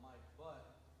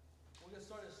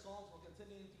started Psalms. We're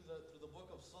continuing through the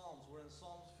book of Psalms. We're in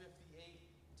Psalms 58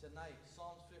 tonight.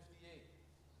 Psalms 58.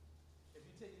 If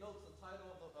you take notes, the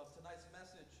title of tonight's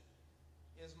message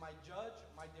is My Judge,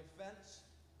 My Defense,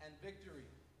 and Victory.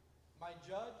 My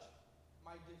Judge,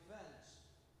 My Defense,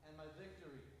 and My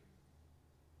Victory.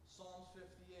 Psalms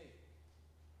 58.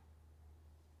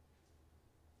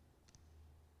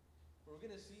 We're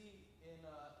going to see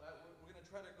we're going to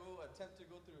try to attempt to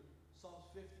go through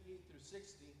Psalms 58 through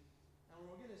 60. And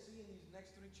we're going to see in these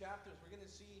next three chapters, we're going to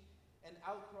see an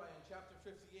outcry in chapter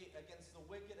 58 against the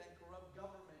wicked and corrupt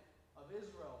government of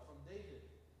Israel from David.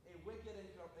 A wicked and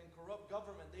corrupt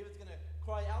government. David's going to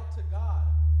cry out to God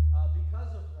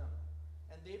because of them.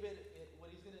 And David,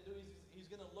 what he's going to do is he's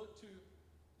going to look to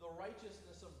the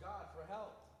righteousness of God for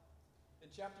help. In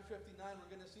chapter 59,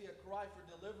 we're going to see a cry for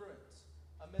deliverance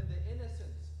amid the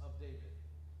innocence of David.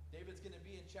 David's going to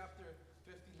be in chapter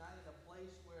 59 in a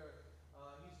place where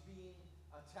he's being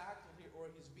attacked or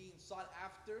he's being sought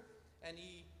after, and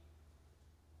he's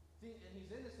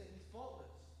innocent, he's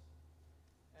faultless.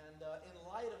 And in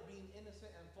light of being innocent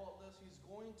and faultless, he's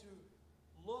going to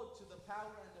look to the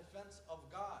power and defense of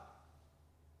God.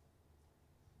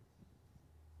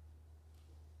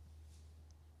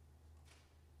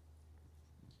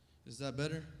 Is that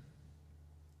better?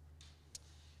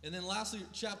 And then lastly,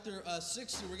 chapter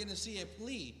 60, we're going to see a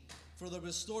plea for the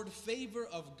restored favor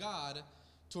of God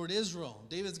toward Israel.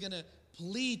 David's going to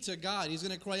plead to God. He's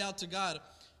going to cry out to God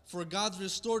for God's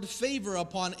restored favor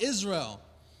upon Israel.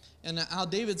 And how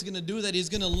David's going to do that, he's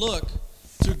going to look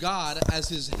to God as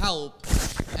his help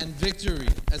and victory.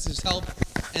 As his help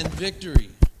and victory.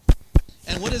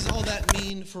 And what does all that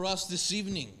mean for us this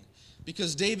evening?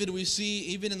 Because David, we see,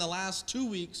 even in the last 2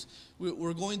 weeks,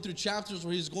 we're going through chapters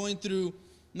where he's going through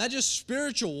not just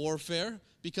spiritual warfare,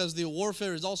 because the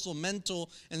warfare is also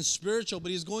mental and spiritual, but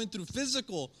he's going through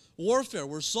physical warfare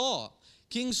where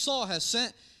King Saul has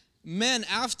sent men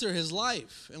after his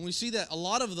life. And we see that a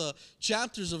lot of the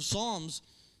chapters of Psalms,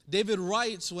 David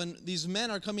writes when these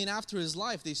men are coming after his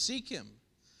life, they seek him,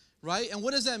 right? And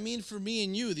what does that mean for me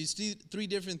and you, these three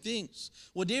different things?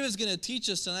 Well, David's going to teach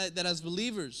us tonight that as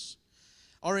believers,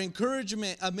 our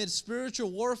encouragement amid spiritual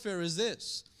warfare is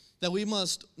this, that we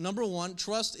must, number one,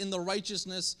 trust in the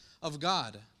righteousness of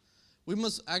God. We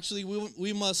must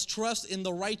trust in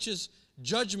the righteous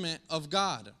judgment of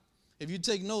God. If you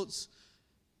take notes,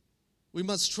 we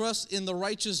must trust in the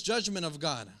righteous judgment of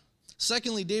God.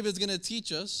 Secondly, David's going to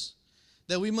teach us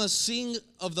that we must sing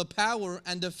of the power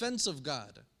and defense of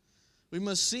God. We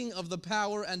must sing of the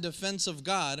power and defense of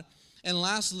God. And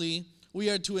lastly, we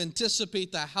are to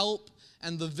anticipate the help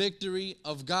and the victory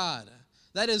of God.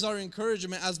 That is our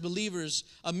encouragement as believers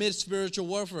amid spiritual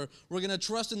warfare. We're going to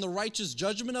trust in the righteous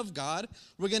judgment of God.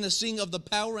 We're going to sing of the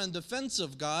power and defense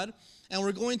of God. And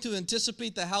we're going to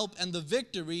anticipate the help and the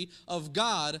victory of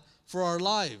God for our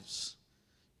lives.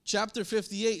 Chapter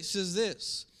 58 says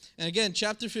this. And again,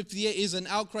 chapter 58 is an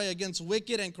outcry against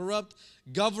wicked and corrupt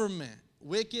government.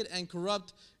 Wicked and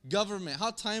corrupt government.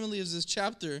 How timely is this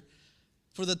chapter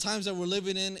for the times that we're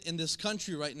living in this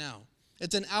country right now?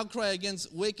 It's an outcry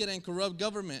against wicked and corrupt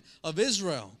government of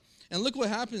Israel. And look what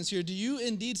happens here. Do you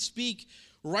indeed speak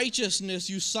righteousness,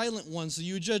 you silent ones? Do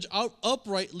you judge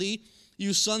uprightly,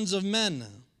 you sons of men?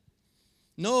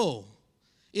 No.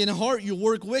 In heart you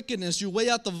work wickedness. You weigh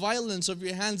out the violence of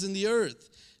your hands in the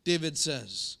earth, David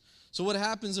says. So what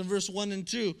happens in verse 1 and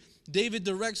 2? David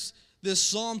directs this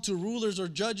psalm to rulers or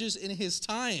judges in his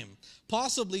time,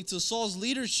 possibly to Saul's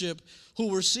leadership who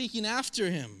were seeking after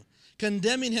him,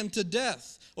 condemning him to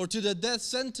death or to the death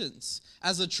sentence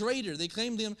as a traitor. They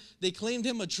claimed him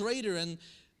a traitor, and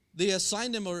they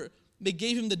assigned him, or they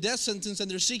gave him the death sentence, and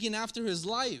they're seeking after his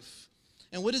life.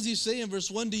 And what does he say in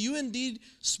verse 1? Do you indeed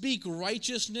speak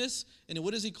righteousness? And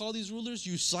what does he call these rulers?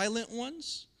 You silent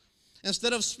ones?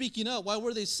 Instead of speaking up, why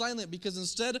were they silent? Because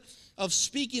instead of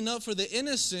speaking up for the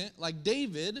innocent, like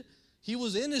David, he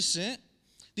was innocent,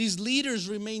 these leaders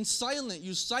remained silent.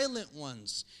 You silent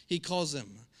ones, he calls them.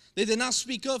 They did not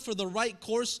speak up for the right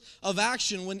course of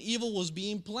action when evil was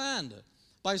being planned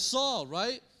by Saul,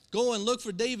 right? Go and look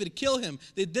for David, kill him.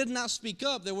 They did not speak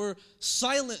up. They were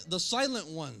silent, the silent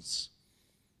ones.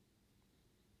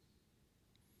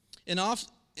 And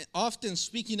often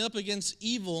speaking up against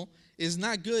evil is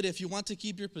not good if you want to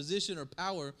keep your position or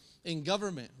power in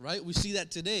government, right? We see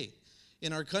that today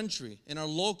in our country, in our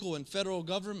local and federal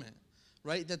government,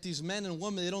 right? That these men and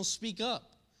women, they don't speak up.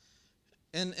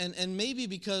 And maybe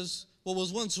because what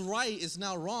was once right is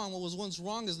now wrong, what was once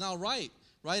wrong is now right,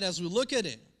 right? As we look at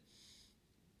it.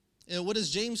 And what does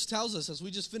James tells us as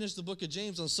we just finished the book of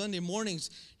James on Sunday mornings?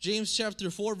 James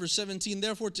chapter 4, verse 17,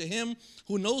 therefore to him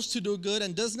who knows to do good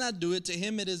and does not do it, to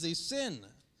him it is a sin.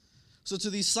 So to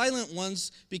these silent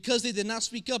ones, because they did not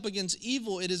speak up against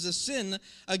evil, it is a sin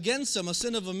against them, a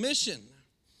sin of omission.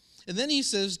 And then he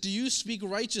says, do you speak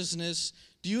righteousness?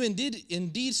 Do you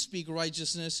indeed speak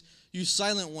righteousness, you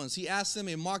silent ones? He asks them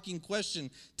a mocking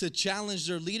question to challenge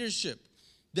their leadership,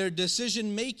 their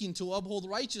decision-making to uphold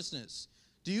righteousness.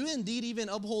 Do you indeed even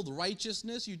uphold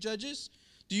righteousness, you judges?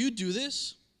 Do you do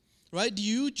this? Right? Do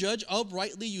you judge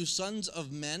uprightly, you sons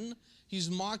of men? He's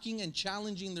mocking and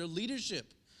challenging their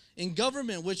leadership in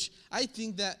government, which I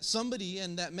think that somebody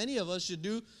and that many of us should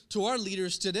do to our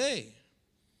leaders today.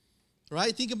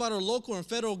 Right? Think about our local and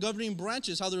federal governing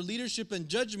branches, how their leadership and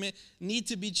judgment need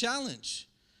to be challenged.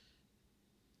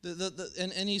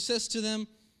 And he says to them,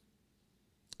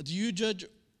 do you judge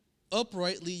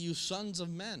uprightly, you sons of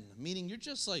men? Meaning you're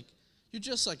just like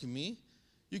me.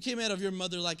 You came out of your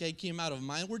mother like I came out of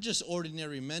mine. We're just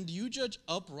ordinary men. Do you judge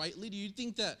uprightly? Do you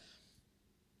think that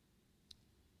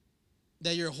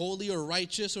you're holy or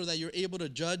righteous, or that you're able to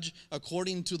judge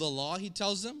according to the law, he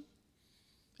tells them?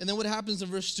 And then what happens in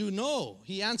verse 2? No,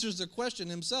 he answers the question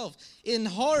himself. In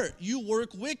heart you work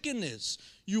wickedness.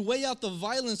 You weigh out the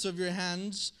violence of your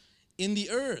hands in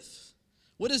the earth.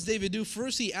 What does David do?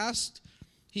 First, he asked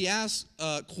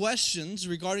questions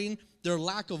regarding their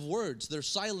lack of words, their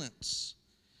silence,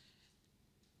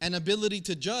 and ability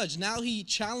to judge. Now he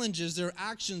challenges their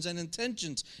actions and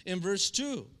intentions in verse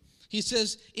 2. He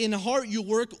says, in heart you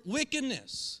work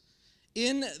wickedness.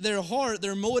 In their heart,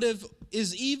 their motive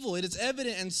is evil. It is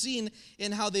evident and seen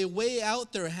in how they weigh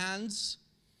out their hands.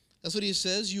 That's what he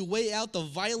says. You weigh out the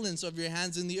violence of your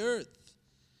hands in the earth.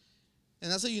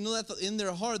 And that's how you know that in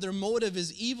their heart, their motive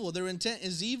is evil. Their intent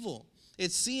is evil.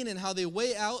 It's seen in how they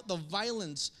weigh out the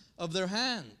violence of their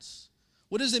hands.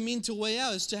 What does it mean to weigh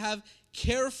out? It's to have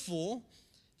careful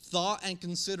thought and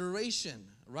consideration,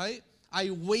 right? I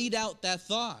weighed out that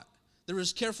thought. There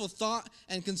is careful thought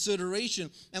and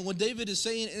consideration. And what David is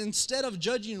saying, instead of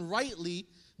judging rightly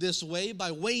this way,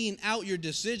 by weighing out your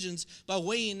decisions, by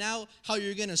weighing out how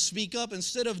you're going to speak up,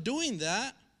 instead of doing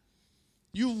that,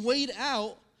 you've weighed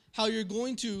out how you're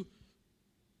going to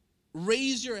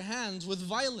raise your hands with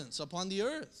violence upon the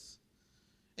earth.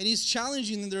 And he's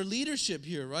challenging their leadership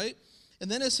here, right? And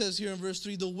then it says here in verse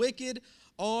 3, the wicked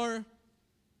are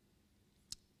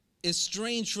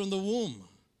estranged from the womb.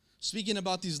 Speaking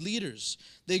about these leaders,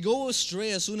 they go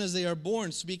astray as soon as they are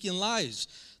born, speaking lies.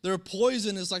 Their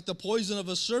poison is like the poison of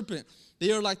a serpent.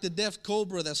 They are like the deaf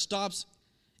cobra that stops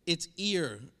its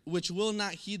ear, which will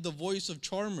not heed the voice of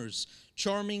charmers,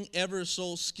 charming ever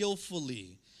so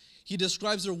skillfully. He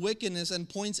describes their wickedness and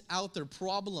points out their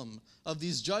problem of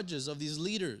these judges, of these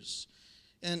leaders.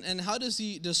 And how does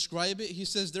he describe it? He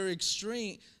says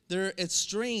they're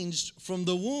estranged from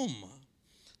the womb.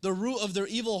 The root of their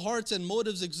evil hearts and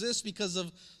motives exists because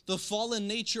of the fallen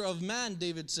nature of man,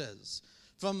 David says.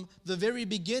 From the very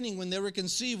beginning, when they were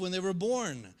conceived, when they were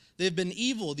born, they've been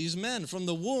evil, these men, from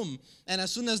the womb. And as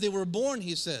soon as they were born,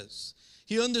 he says,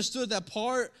 he understood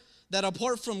that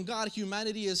apart from God,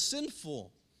 humanity is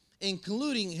sinful,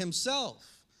 including himself.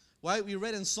 Right? We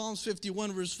read in Psalms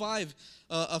 51, verse 5,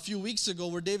 a few weeks ago,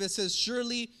 where David says,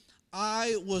 surely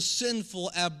I was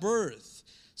sinful at birth,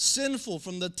 sinful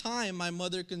from the time my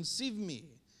mother conceived me.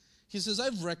 He says,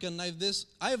 I've recognized this.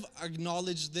 I've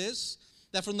acknowledged this,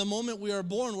 that from the moment we are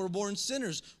born, we're born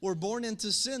sinners. We're born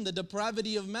into sin, the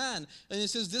depravity of man. And he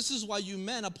says, this is why you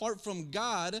men, apart from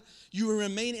God, you will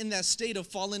remain in that state of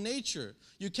fallen nature.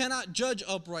 You cannot judge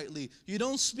uprightly. You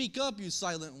don't speak up, you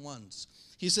silent ones.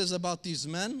 He says about these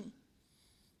men.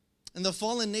 And the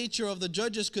fallen nature of the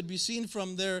judges could be seen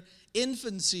from their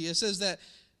infancy. It says that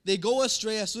they go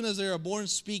astray as soon as they are born,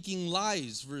 speaking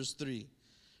lies, verse 3.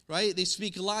 Right? They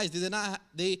speak lies. They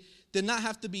did not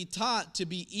have to be taught to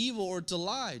be evil or to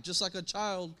lie, just like a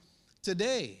child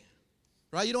today.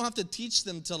 Right? You don't have to teach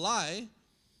them to lie.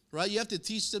 Right? You have to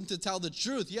teach them to tell the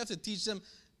truth. You have to teach them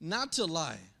not to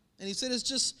lie. And he said it's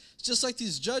just like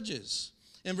these judges.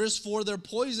 In verse 4, their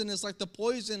poison is like the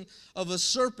poison of a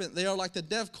serpent. They are like the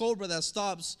deaf cobra that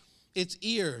stops its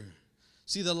ear.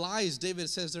 See, the lies, David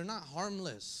says, they're not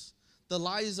harmless. The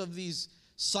lies of these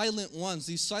silent ones,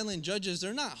 these silent judges,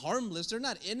 they're not harmless. They're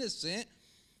not innocent.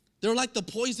 They're like the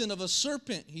poison of a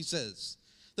serpent, he says.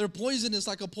 Their poison is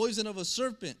like a poison of a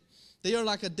serpent. They are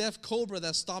like a deaf cobra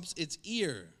that stops its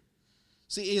ear.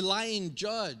 See, a lying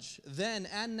judge, then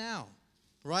and now,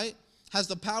 right, has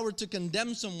the power to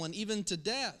condemn someone even to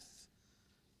death,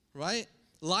 right?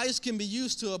 Lies can be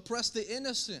used to oppress the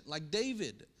innocent, like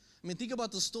David. I mean, think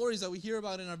about the stories that we hear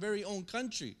about in our very own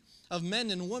country. of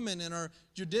men and women in our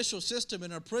judicial system,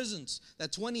 in our prisons,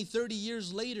 that 20, 30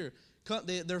 years later,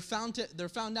 they're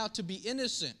found out to be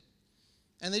innocent.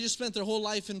 And they just spent their whole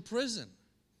life in prison,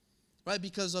 right?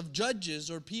 Because of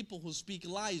judges or people who speak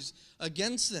lies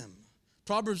against them.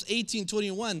 Proverbs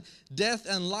 18:21, death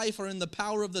and life are in the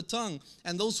power of the tongue,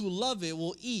 and those who love it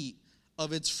will eat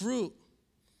of its fruit.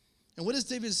 And what is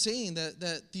David saying?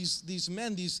 That these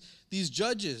men, these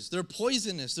judges, they're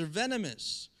poisonous, they're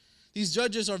venomous. These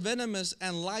judges are venomous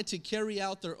and lie to carry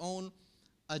out their own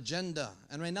agenda.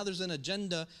 And right now there's an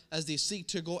agenda as they seek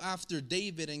to go after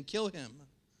David and kill him.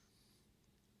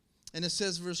 And it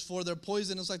says, verse 4, their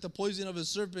poison is like the poison of a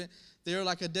serpent. They are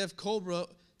like a deaf cobra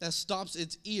that stops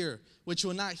its ear, which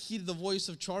will not heed the voice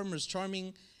of charmers,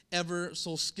 charming ever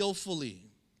so skillfully.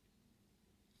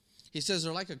 He says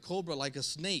they're like a cobra, like a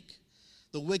snake.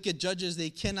 The wicked judges, they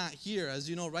cannot hear. As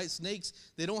you know, right? Snakes,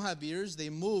 they don't have ears. They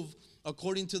move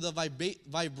according to the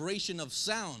vibration of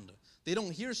sound. They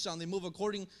don't hear sound. They move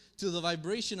according to the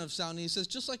vibration of sound. And he says,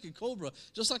 just like a cobra,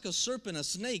 just like a serpent, a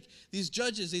snake, these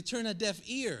judges, they turn a deaf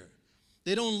ear.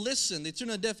 They don't listen. They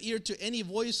turn a deaf ear to any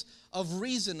voice of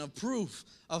reason, of proof,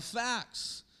 of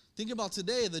facts. Think about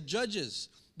today, the judges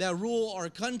that rule our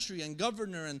country and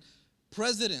governor and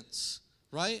presidents,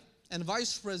 right? And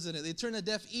vice president. They turn a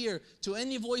deaf ear to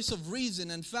any voice of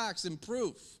reason and facts and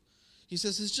proof. He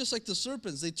says it's just like the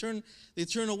serpents. They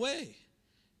turn away.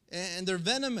 And they're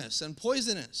venomous and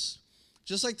poisonous.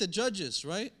 Just like the judges,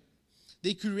 right?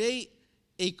 They create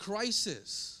a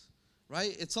crisis,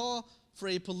 right? It's all for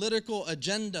a political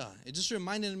agenda. It just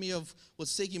reminded me of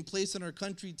what's taking place in our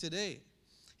country today.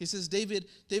 He says, David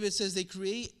says they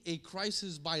create a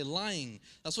crisis by lying.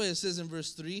 That's why it says in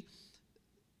verse 3,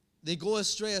 they go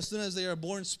astray as soon as they are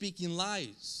born, speaking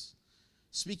lies.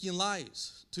 Speaking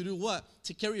lies. To do what?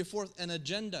 To carry forth an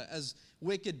agenda as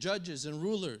wicked judges and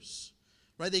rulers.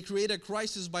 Right? They create a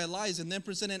crisis by lies and then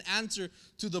present an answer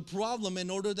to the problem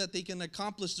in order that they can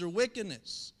accomplish their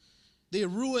wickedness. They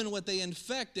ruin what they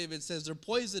infect, David says. They're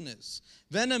poisonous,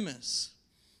 venomous.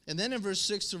 And then in verse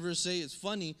 6 to verse 8, it's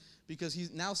funny because he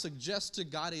now suggests to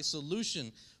God a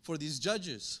solution for these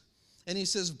judges. And he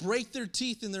says, break their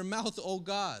teeth in their mouth, O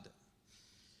God.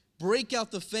 Break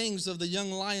out the fangs of the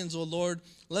young lions, O Lord.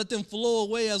 Let them flow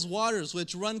away as waters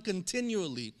which run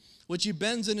continually, which he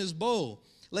bends in his bow.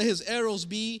 Let his arrows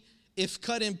be, if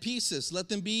cut in pieces. Let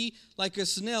them be like a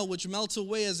snail which melts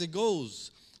away as it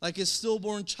goes, like a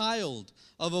stillborn child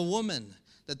of a woman,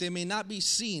 that they may not be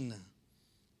seen,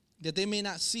 that they may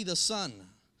not see the sun.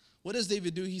 What does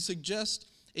David do? He suggests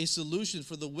a solution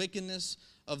for the wickedness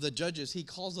of the judges. He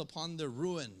calls upon their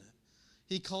ruin.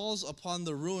 He calls upon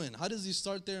the ruin. How does he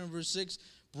start there in verse 6?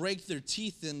 Break their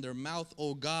teeth in their mouth,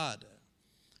 O God.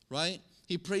 Right?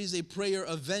 He prays a prayer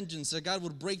of vengeance, that God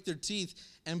would break their teeth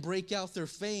and break out their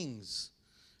fangs.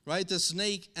 Right? The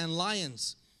snake and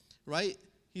lions. Right?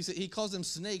 He calls them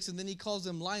snakes and then he calls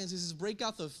them lions. He says, break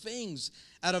out the fangs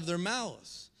out of their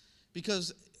mouths.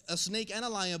 Because a snake and a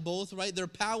lion both, right? Their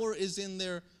power is in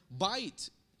their bite.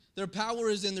 Their power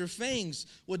is in their fangs.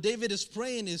 What David is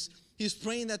praying is, he's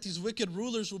praying that these wicked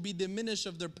rulers will be diminished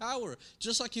of their power.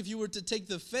 Just like if you were to take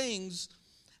the fangs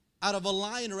out of a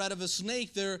lion or out of a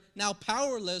snake, they're now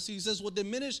powerless. He says, well,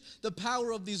 diminish the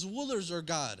power of these rulers, or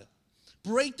God.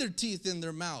 Break their teeth in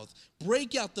their mouth.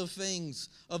 Break out the fangs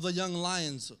of the young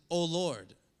lions, O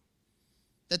Lord.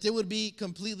 That they would be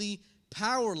completely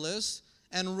powerless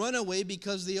and run away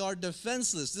because they are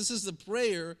defenseless. This is the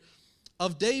prayer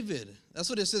of David. That's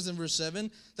what it says in verse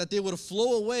 7, that they would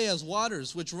flow away as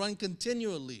waters which run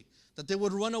continually. That they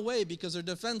would run away because they're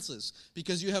defenseless,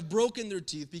 because you have broken their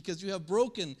teeth, because you have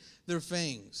broken their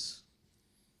fangs.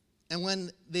 And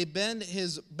when they bend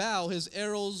his bow, his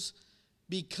arrows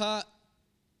be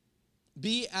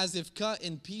as if cut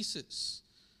in pieces,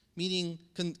 meaning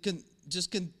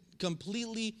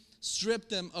completely strip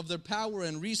them of their power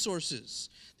and resources,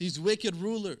 these wicked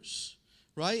rulers,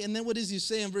 right? And then what does he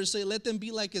say in verse 8? Let them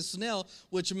be like a snail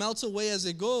which melts away as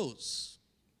it goes.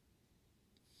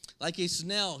 Like a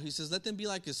snail, he says, let them be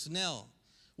like a snail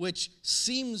which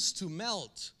seems to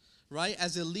melt, right,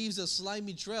 as it leaves a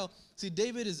slimy trail. See,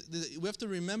 we have to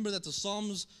remember that the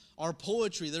Psalms are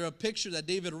poetry. They're a picture that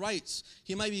David writes.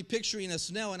 He might be picturing a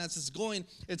snail, and as it's going,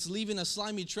 it's leaving a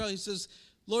slimy trail. He says,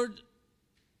 Lord,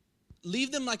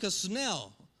 leave them like a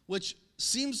snail, which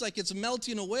seems like it's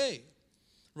melting away,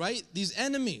 right? These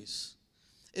enemies.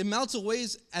 It melts away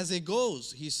as it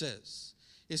goes, he says.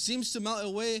 It seems to melt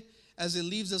away as it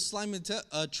leaves a slimy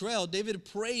trail. David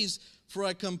prays for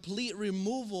a complete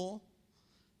removal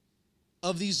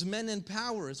of these men in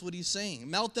power, is what he's saying.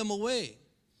 Melt them away.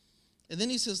 And then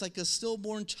he says, like a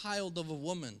stillborn child of a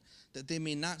woman, that they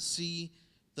may not see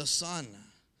the sun.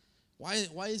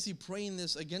 Why is he praying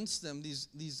this against them,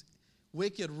 these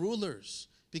wicked rulers?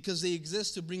 Because they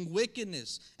exist to bring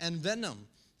wickedness and venom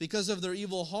because of their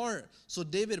evil heart. So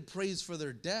David prays for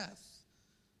their death.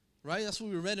 Right? That's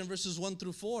what we read in verses 1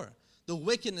 through 4. The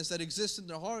wickedness that exists in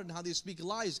their heart and how they speak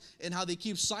lies and how they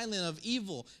keep silent of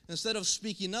evil instead of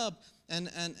speaking up and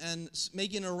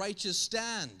making a righteous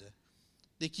stand.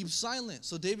 They keep silent.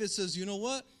 So David says, you know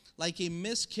what? Like a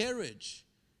miscarriage,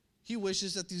 he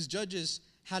wishes that these judges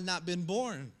had not been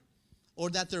born or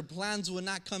that their plans would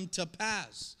not come to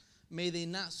pass. May they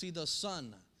not see the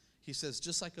sun. He says,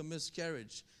 just like a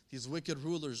miscarriage, these wicked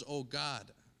rulers, oh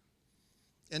God.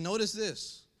 And notice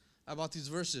this about these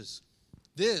verses.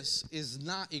 This is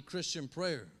not a Christian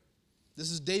prayer.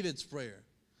 This is David's prayer.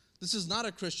 This is not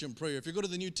a Christian prayer. If you go to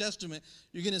the New Testament,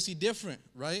 you're going to see different,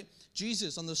 right?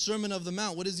 Jesus on the Sermon of the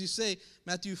Mount, what does he say?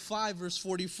 Matthew 5, verse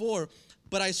 44.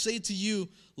 But I say to you,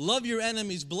 love your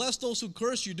enemies, bless those who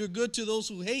curse you, do good to those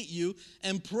who hate you,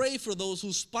 and pray for those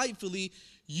who spitefully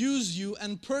use you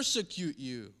and persecute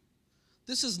you.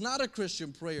 This is not a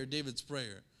Christian prayer, David's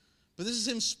prayer. But this is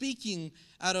him speaking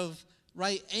out of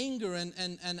right anger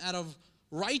and out of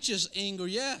righteous anger,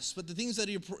 yes. But the things that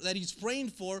he's praying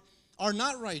for are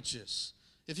not righteous.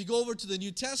 If you go over to the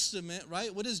New Testament,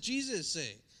 right, what does Jesus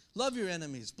say? Love your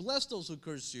enemies, bless those who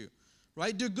curse you,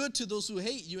 right? Do good to those who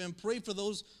hate you and pray for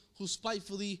those who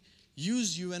spitefully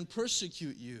use you and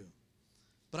persecute you.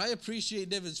 But I appreciate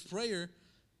David's prayer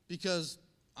because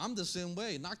I'm the same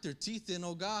way. Knock their teeth in,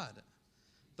 oh God.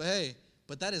 But hey,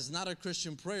 that is not a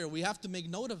Christian prayer. We have to make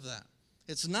note of that.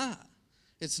 It's not.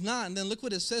 It's not. And then look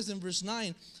what it says in verse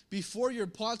 9. Before your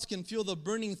pots can feel the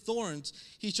burning thorns,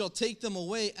 he shall take them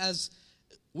away as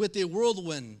with a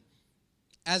whirlwind,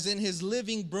 as in his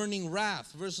living burning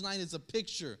wrath. Verse 9 is a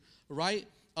picture, right,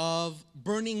 of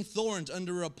burning thorns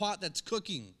under a pot that's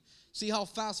cooking. See how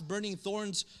fast burning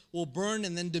thorns will burn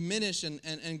and then diminish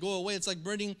and go away. It's like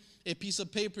burning a piece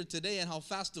of paper today and how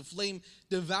fast the flame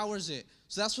devours it.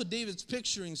 So that's what David's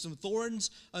picturing, some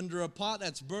thorns under a pot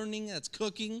that's burning, that's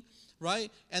cooking, right?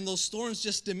 And those thorns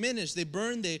just diminish. They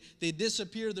burn, they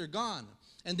disappear, they're gone.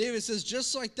 And David says,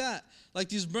 just like that, like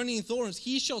these burning thorns,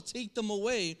 he shall take them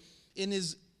away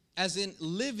as in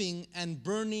living and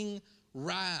burning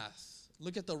wrath.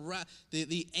 Look at the wrath,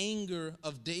 the anger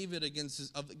of David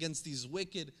against these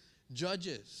wicked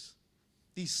judges,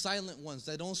 these silent ones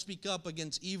that don't speak up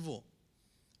against evil,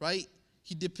 right?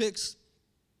 He depicts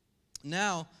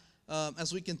now,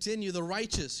 as we continue, the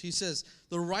righteous. He says,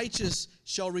 the righteous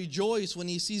shall rejoice when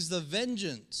he sees the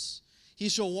vengeance. He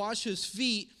shall wash his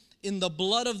feet in the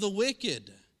blood of the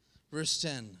wicked. Verse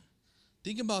 10.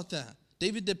 Think about that.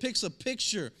 David depicts a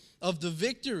picture of the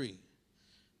victory.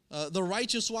 The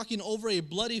righteous walking over a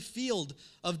bloody field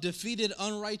of defeated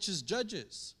unrighteous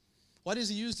judges. Why does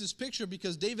he use this picture?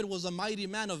 Because David was a mighty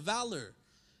man of valor.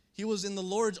 He was in the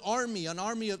Lord's army,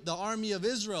 the army of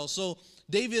Israel. So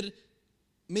David,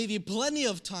 maybe plenty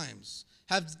of times,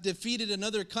 have defeated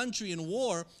another country in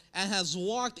war and has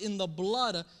walked in the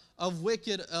blood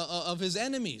of his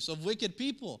enemies, of wicked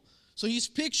people. So he's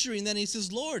picturing that. He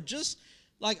says, Lord, just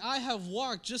like I have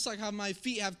walked, just like how my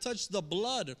feet have touched the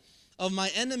blood of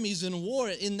my enemies in war,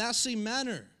 in that same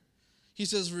manner. He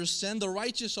says, verse 10, the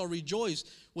righteous shall rejoice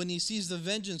when he sees the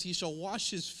vengeance. He shall wash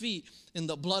his feet in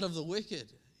the blood of the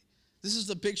wicked. This is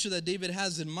the picture that David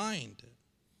has in mind.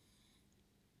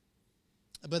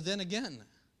 But then again,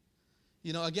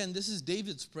 this is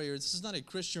David's prayer. This is not a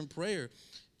Christian prayer.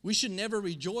 We should never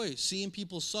rejoice seeing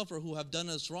people suffer who have done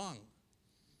us wrong.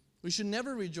 We should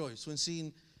never rejoice when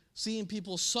seeing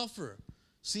people suffer,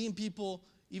 seeing people,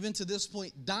 even to this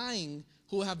point, dying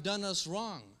who have done us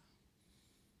wrong.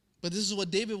 But this is what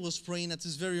David was praying at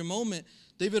this very moment.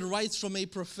 David writes from a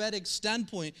prophetic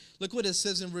standpoint. Look what it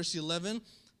says in verse 11.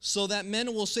 So that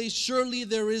men will say, surely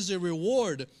there is a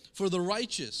reward for the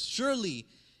righteous. Surely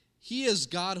he is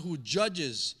God who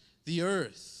judges the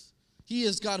earth. He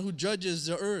is God who judges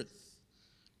the earth.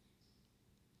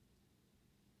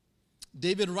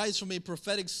 David writes from a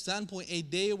prophetic standpoint, a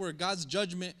day where God's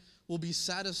judgment will be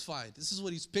satisfied. This is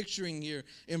what he's picturing here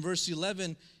in verse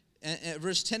 11.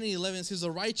 Verse 10 and 11 says,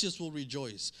 the righteous will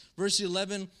rejoice. Verse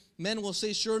 11, men will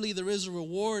say, surely there is a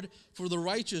reward for the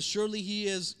righteous. Surely he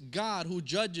is God who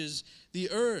judges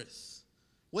the earth.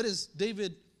 What is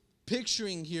David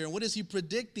picturing here? What is he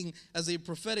predicting as a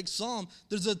prophetic psalm?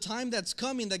 There's a time that's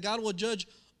coming that God will judge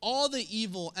all the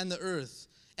evil and the earth.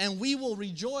 And we will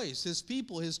rejoice, his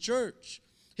people, his church,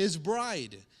 his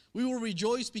bride. We will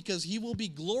rejoice because he will be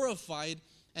glorified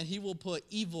and he will put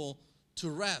evil to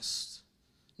rest.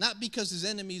 Not because his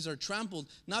enemies are trampled,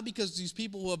 not because these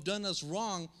people who have done us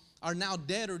wrong are now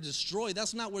dead or destroyed.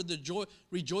 That's not where the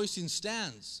rejoicing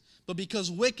stands. But because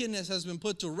wickedness has been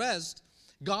put to rest,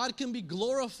 God can be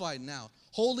glorified now.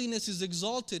 Holiness is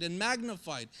exalted and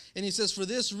magnified. And he says, for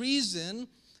this reason,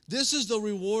 this is the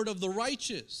reward of the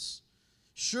righteous.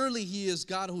 Surely he is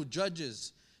God who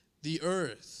judges the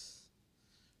earth.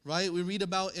 Right? We read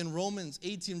about in Romans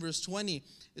 18 verse 20,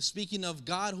 speaking of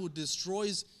God who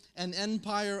destroys an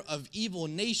empire of evil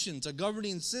nations, a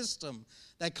governing system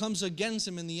that comes against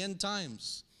him in the end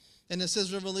times. And it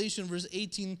says, Revelation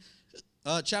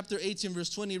chapter 18 verse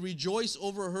 20, rejoice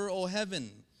over her, O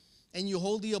heaven, and you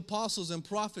holy apostles and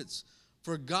prophets,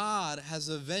 for God has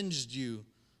avenged you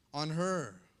on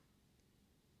her.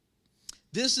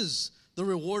 This is the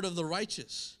reward of the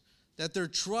righteous, that their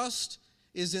trust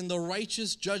is in the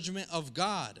righteous judgment of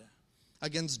God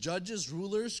against judges,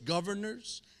 rulers,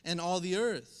 governors, and all the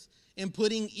earth. In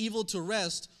putting evil to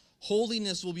rest,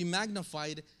 holiness will be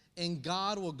magnified, and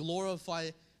God will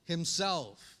glorify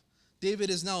himself. David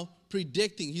is now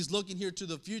predicting. He's looking here to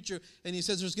the future, and he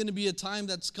says there's going to be a time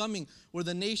that's coming where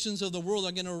the nations of the world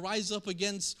are going to rise up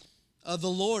against the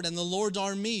Lord and the Lord's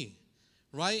army,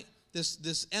 right?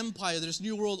 This empire, this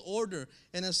new world order.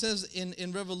 And it says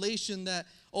in Revelation that,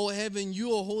 O heaven,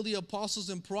 you, O holy apostles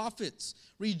and prophets,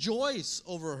 rejoice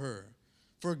over her,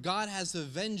 for God has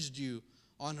avenged you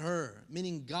on her.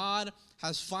 Meaning God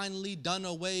has finally done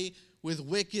away with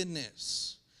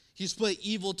wickedness. He's put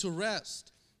evil to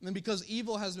rest. And because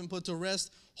evil has been put to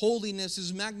rest, holiness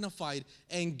is magnified,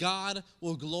 and God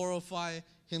will glorify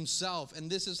himself. And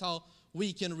this is how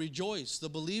we can rejoice, the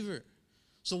believer.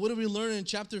 So what do we learn in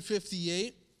chapter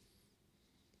 58?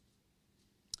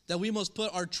 That we must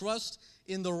put our trust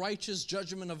in the righteous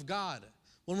judgment of God.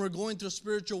 When we're going through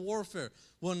spiritual warfare,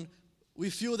 when we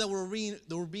feel that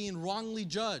we're being wrongly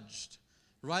judged,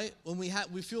 right? When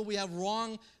we feel we have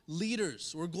wrong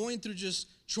leaders, we're going through just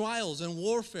trials and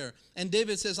warfare. And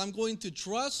David says, I'm going to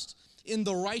trust in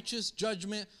the righteous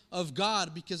judgment of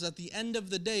God, because at the end of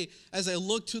the day, as I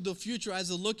look to the future, as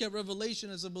I look at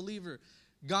Revelation as a believer,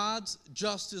 God's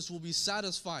justice will be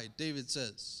satisfied, David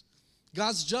says.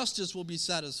 God's justice will be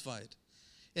satisfied.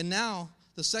 And now,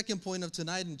 the second point of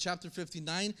tonight in chapter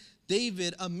 59,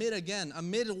 David,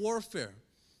 amid warfare,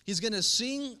 he's going to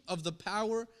sing of the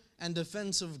power and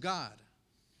defense of God.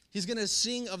 He's going to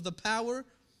sing of the power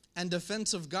and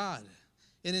defense of God.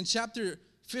 And in chapter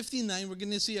 59, we're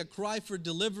going to see a cry for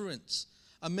deliverance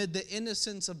amid the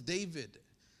innocence of David.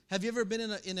 Have you ever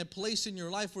been in a place in your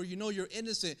life where you know you're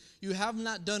innocent? You have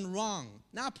not done wrong.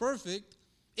 Not perfect,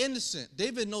 innocent.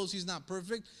 David knows he's not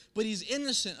perfect, but he's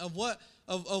innocent of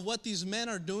what these men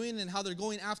are doing and how they're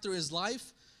going after his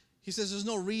life. He says, there's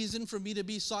no reason for me to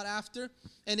be sought after.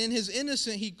 And in his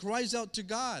innocence, he cries out to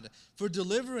God for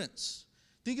deliverance.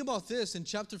 Think about this in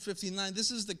chapter 59.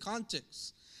 This is the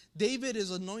context. David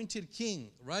is anointed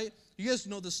king, right? You guys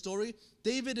know the story.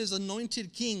 David is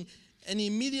anointed king, and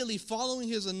immediately following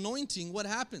his anointing, what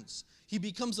happens? He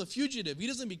becomes a fugitive. He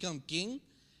doesn't become king.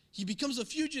 He becomes a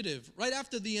fugitive. Right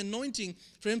after the anointing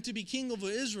for him to be king over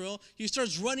Israel, he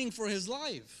starts running for his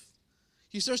life.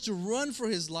 He starts to run for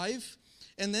his life.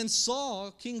 And then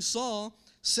King Saul,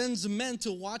 sends men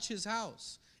to watch his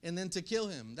house and then to kill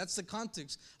him. That's the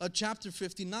context of chapter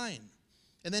 59.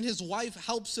 And then his wife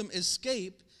helps him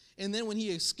escape. And then when he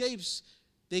escapes,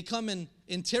 they come and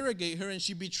interrogate her, and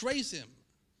she betrays him.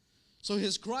 So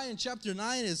his cry in chapter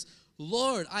 9 is,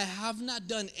 Lord, I have not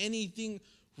done anything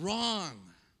wrong.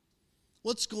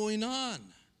 What's going on?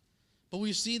 But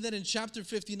we see that in chapter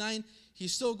 59,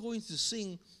 he's still going to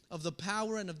sing of the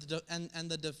power and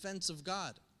the defense of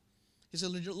God. He said,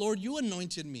 Lord, you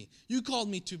anointed me. You called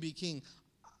me to be king.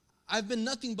 I've been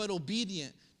nothing but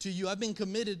obedient to you. I've been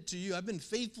committed to you. I've been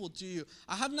faithful to you.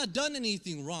 I have not done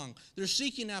anything wrong. They're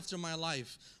seeking after my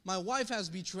life. My wife has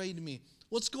betrayed me.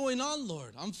 What's going on,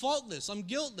 Lord? I'm faultless. I'm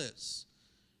guiltless.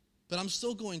 But I'm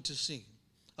still going to sing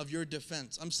of your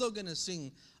defense. I'm still going to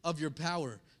sing of your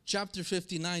power. Chapter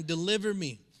 59, deliver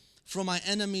me from my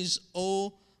enemies,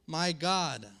 O my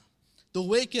God. The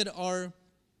wicked are,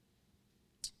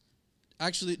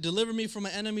 deliver me from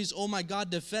my enemies, O my God.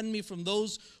 Defend me from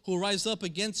those who rise up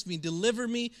against me. Deliver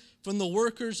me from the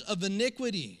workers of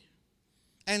iniquity,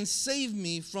 and save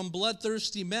me from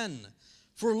bloodthirsty men.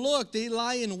 For look, they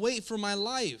lie in wait for my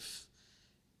life.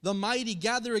 The mighty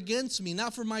gather against me,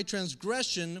 not for my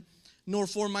transgression, nor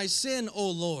for my sin,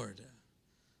 O Lord.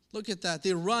 Look at that.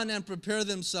 They run and prepare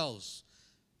themselves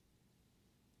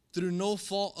through no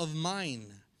fault of mine.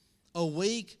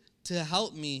 Awake to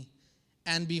help me,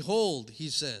 and behold, he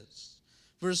says.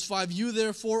 Verse 5, you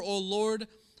therefore, O Lord,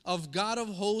 of God of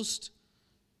hosts,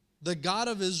 the God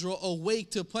of Israel,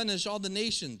 awake to punish all the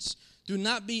nations. Do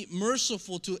not be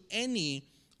merciful to any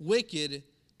wicked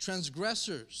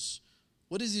transgressors.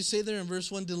 What does he say there in verse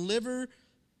 1? Deliver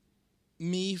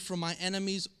me from my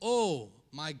enemies, oh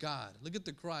my God. Look at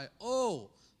the cry. Oh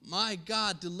my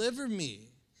God, deliver me.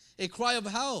 A cry of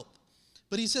help.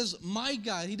 But he says, my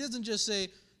God. He doesn't just say,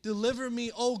 deliver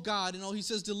me, oh God. He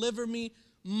says, deliver me,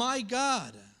 my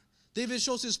God. David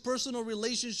shows his personal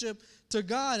relationship to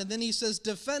God, and then he says,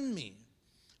 defend me,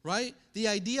 right? The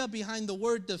idea behind the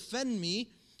word defend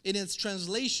me in its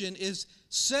translation is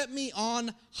set me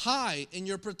on high in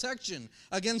your protection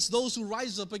against those who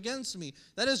rise up against me.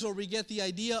 That is where we get the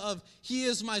idea of he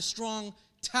is my strong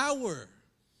tower.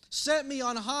 Set me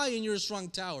on high in your strong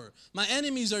tower. My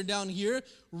enemies are down here.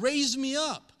 Raise me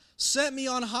up. Set me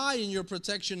on high in your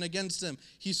protection against them,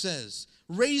 he says.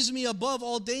 Raise me above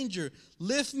all danger.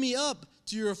 Lift me up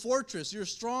to your fortress, your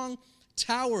strong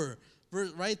tower.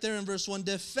 Right there in verse 1,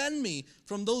 defend me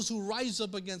from those who rise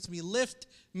up against me. Lift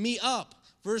me up.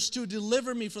 Verse 2,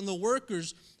 deliver me from the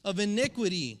workers of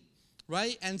iniquity,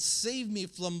 right? And save me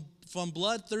from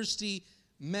bloodthirsty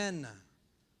men.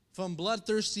 From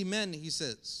bloodthirsty men, he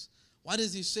says. Why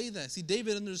does he say that? See,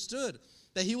 David understood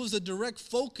that he was a direct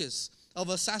focus of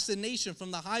assassination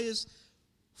from the highest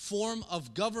form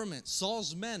of government.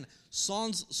 Saul's men,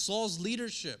 Saul's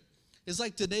leadership. It's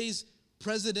like today's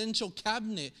presidential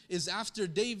cabinet is after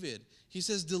David. He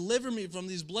says, deliver me from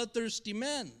these bloodthirsty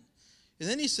men. And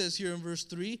then he says here in verse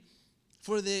 3,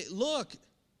 For look,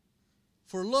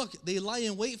 they lie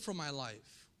in wait for my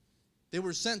life. They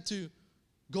were sent to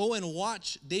go and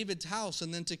watch David's house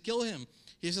and then to kill him.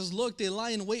 He says, look, they lie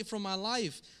in wait for my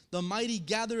life. The mighty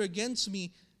gather against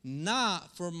me,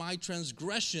 not for my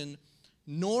transgression,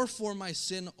 nor for my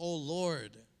sin, O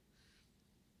Lord.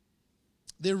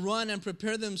 They run and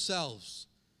prepare themselves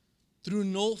through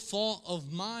no fault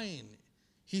of mine,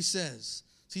 he says.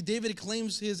 See, David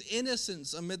claims his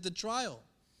innocence amid the trial.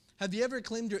 Have you ever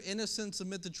claimed your innocence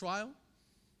amid the trial?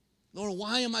 Lord,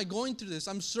 why am I going through this?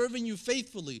 I'm serving you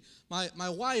faithfully. My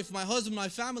wife, my husband, my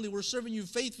family, we're serving you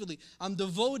faithfully. I'm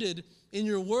devoted in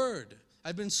your word.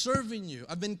 I've been serving you.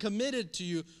 I've been committed to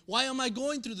you. Why am I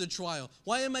going through the trial?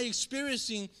 Why am I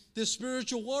experiencing this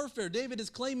spiritual warfare? David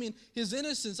is claiming his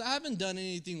innocence. I haven't done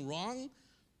anything wrong.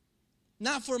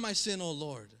 Not for my sin, O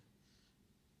Lord.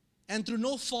 And through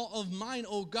no fault of mine,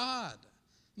 O God.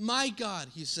 My God,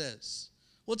 he says.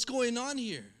 What's going on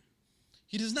here?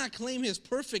 He does not claim his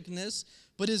perfectness,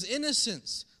 but his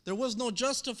innocence. There was no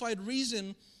justified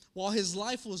reason while his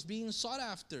life was being sought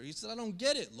after. He said, I don't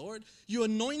get it, Lord. You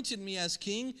anointed me as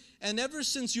king, and ever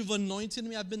since you've anointed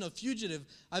me, I've been a fugitive.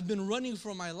 I've been running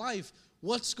for my life.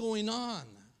 What's going on?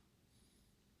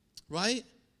 Right?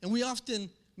 And we often,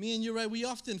 me and you, right, we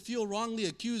often feel wrongly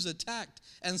accused, attacked,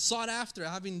 and sought after,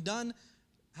 having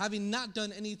not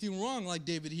done anything wrong, like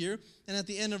David here. And at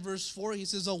the end of verse 4, he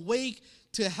says, awake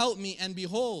to help me, and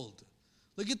behold.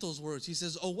 Look at those words. He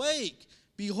says, awake,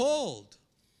 behold.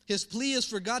 His plea is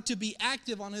for God to be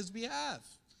active on his behalf,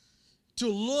 to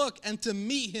look and to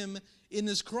meet him in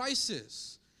his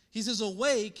crisis. He says,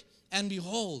 awake and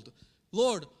behold.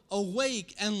 Lord,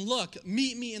 awake and look.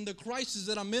 Meet me in the crisis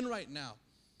that I'm in right now.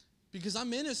 Because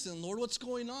I'm innocent, Lord. What's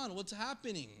going on? What's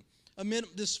happening amid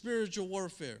this spiritual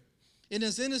warfare? In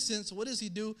his innocence, what does he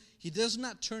do? He does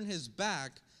not turn his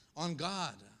back on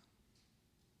God.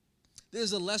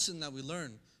 There's a lesson that we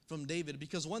learn from David,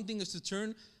 because one thing is to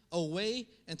turn away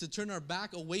and to turn our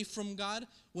back away from God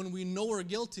when we know we're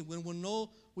guilty, when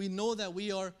we know that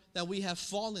we have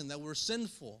fallen, that we're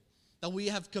sinful, that we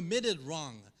have committed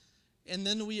wrong. And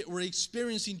then we're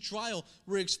experiencing trial,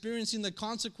 we're experiencing the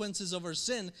consequences of our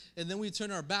sin, and then we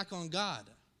turn our back on God.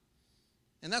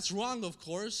 And that's wrong, of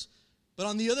course. But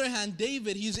on the other hand,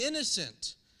 David, he's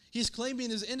innocent. He's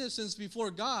claiming his innocence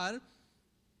before God.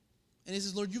 And he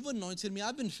says, Lord, you've anointed me.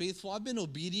 I've been faithful. I've been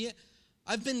obedient.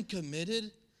 I've been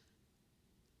committed.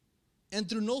 And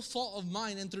through no fault of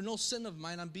mine and through no sin of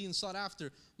mine, I'm being sought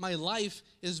after. My life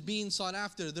is being sought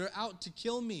after. They're out to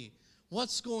kill me.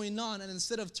 What's going on? And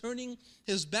instead of turning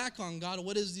his back on God,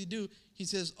 what does he do? He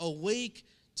says, awake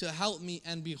to help me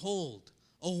and behold.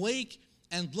 Awake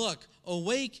and look.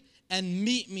 Awake and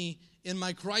meet me in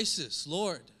my crisis,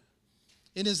 Lord.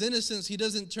 In his innocence, he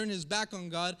doesn't turn his back on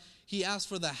God. He asks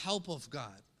for the help of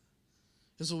God.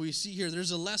 And so we see here,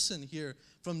 there's a lesson here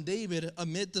from David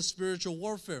amid the spiritual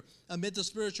warfare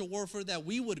that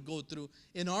we would go through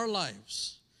in our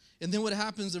lives. And then what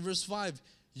happens in verse 5?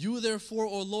 You therefore,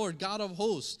 O Lord, God of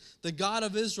hosts, the God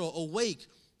of Israel, awake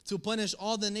to punish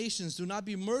all the nations. Do not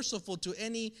be merciful to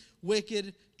any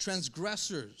wicked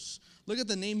transgressors. Look at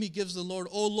the name he gives the Lord.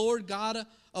 O Lord, God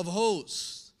of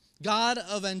hosts, God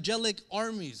of angelic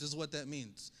armies is what that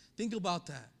means. Think about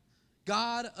that.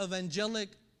 God of angelic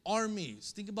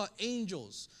armies. Think about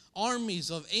angels,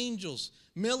 armies of angels,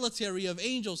 military of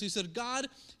angels. He said, God,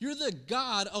 you're the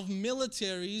God of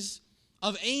militaries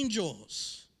of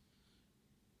angels.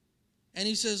 And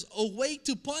he says, awake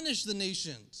to punish the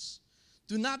nations.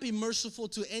 Do not be merciful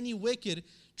to any wicked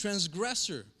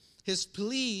transgressor. His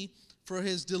plea for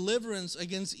his deliverance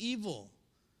against evil.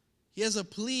 He has a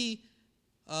plea.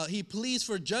 He pleads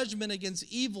for judgment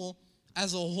against evil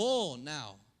as a whole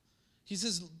now. He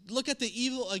says, look at the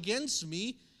evil against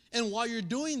me. And while you're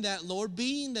doing that, Lord,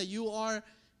 being that you are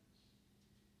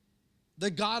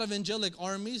the God of angelic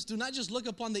armies, do not just look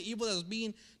upon the evil that's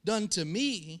being done to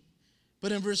me.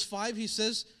 But in verse 5, he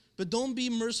says, but don't be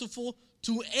merciful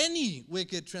to any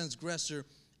wicked transgressor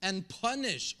and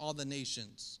punish all the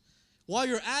nations. While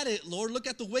you're at it, Lord, look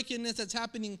at the wickedness that's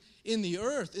happening in the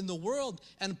earth, in the world,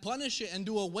 and punish it and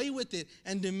do away with it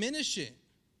and diminish it.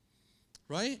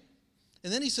 Right?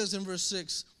 And then he says in verse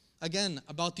 6, again,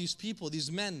 about these people,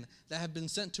 these men that have been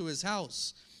sent to his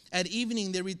house. At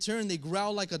evening they return, they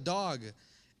growl like a dog,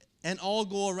 and all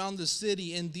go around the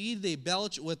city. Indeed, they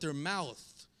belch with their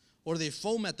mouth, or they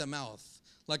foam at the mouth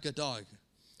like a dog.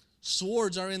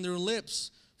 Swords are in their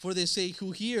lips, for they say,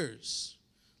 who hears?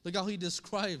 Look how he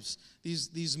describes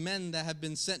these men that have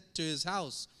been sent to his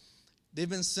house. They've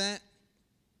been sent,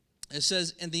 it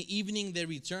says, in the evening they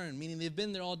return, meaning they've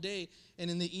been there all day, and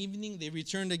in the evening they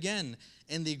returned again.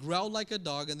 And they growl like a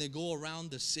dog, and they go around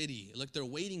the city. Like they're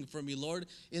waiting for me, Lord.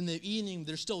 In the evening,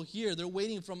 they're still here. They're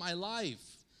waiting for my life.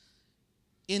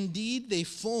 Indeed, they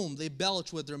foam, they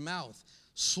belch with their mouth.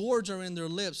 Swords are in their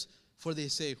lips, for they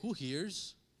say, who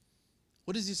hears?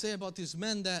 What does he say about these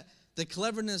men? That the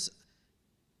cleverness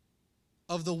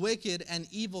of the wicked and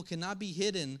evil cannot be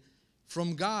hidden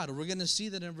from God. We're going to see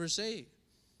that in verse 8.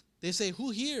 They say,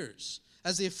 who hears?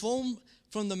 As they foam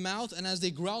from the mouth and as they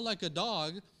growl like a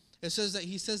dog, it says that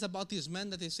he says about these men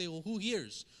that they say, well, who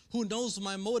hears? Who knows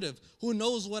my motive? Who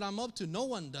knows what I'm up to? No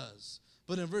one does.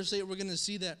 But in verse 8, we're going to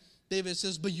see that David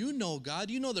says, but you know, God.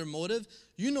 You know their motive.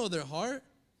 You know their heart.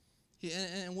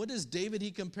 And what is David?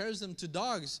 He compares them to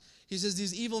dogs. He says,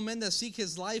 these evil men that seek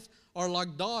his life are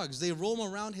like dogs. They roam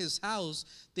around his house.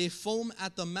 They foam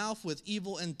at the mouth with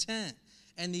evil intent.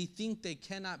 And they think they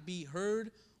cannot be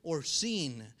heard or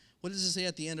seen. What does it say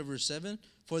at the end of verse 7?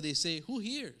 For they say, who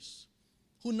hears?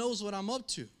 Who knows what I'm up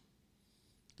to?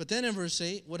 But then in verse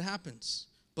 8, what happens?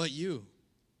 But you.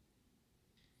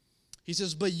 He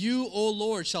says, but you, O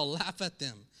Lord, shall laugh at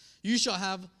them. You shall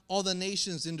have all the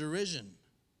nations in derision.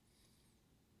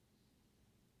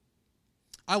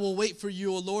 I will wait for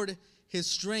you, O Lord, his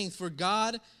strength, for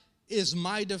God is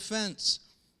my defense.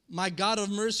 My God of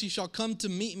mercy shall come to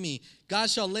meet me. God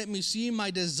shall let me see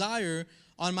my desire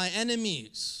on my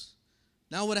enemies.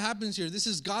 Now what happens here? This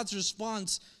is God's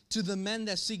response to the men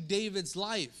that seek David's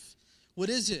life. What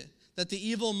is it? That the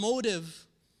evil motive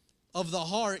of the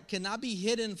heart cannot be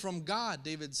hidden from God,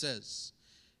 David says.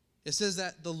 It says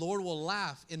that the Lord will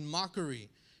laugh in mockery.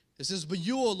 It says, but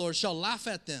you, O Lord, shall laugh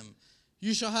at them.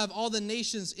 You shall have all the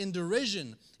nations in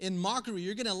derision, in mockery.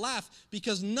 You're going to laugh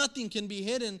because nothing can be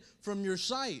hidden from your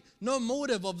sight. No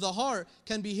motive of the heart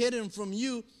can be hidden from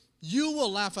you. You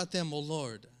will laugh at them, O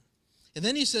Lord. And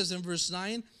then he says in verse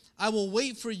 9, I will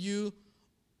wait for you,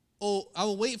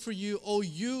 O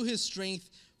you, his strength,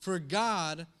 for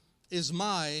God is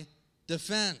my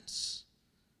defense.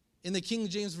 In the King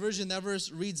James Version, that verse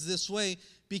reads this way,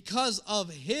 because of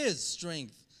his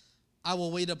strength, I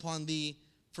will wait upon thee,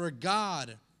 for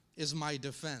God is my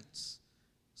defense.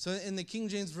 So in the King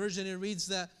James Version, it reads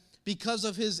that because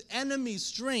of his enemy's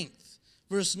strength,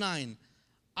 verse 9,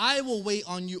 I will wait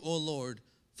on you, O Lord,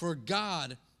 for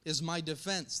God is my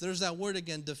defense. There's that word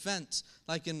again, defense,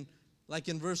 like in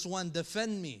verse 1,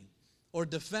 defend me, or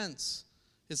defense.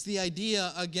 It's the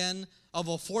idea, again, of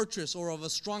a fortress or of a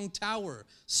strong tower.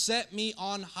 Set me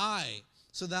on high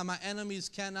so that my enemies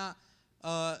cannot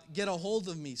get a hold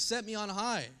of me. Set me on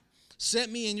high. Set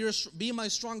me in be my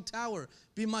strong tower.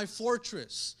 Be my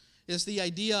fortress. It's the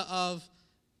idea of,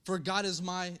 for God is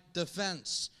my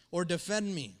defense, or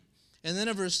defend me. And then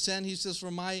in verse 10, he says, for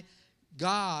my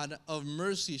God of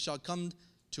mercy shall come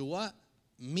to what?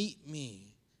 Meet me.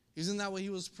 Isn't that what he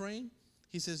was praying?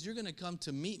 He says, you're going to come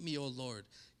to meet me, O Lord.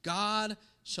 God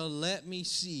shall let me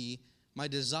see my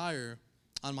desire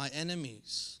on my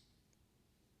enemies.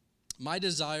 My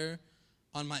desire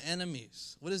on my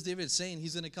enemies. What is David saying?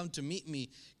 He's going to come to meet me.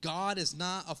 God is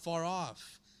not afar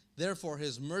off. Therefore,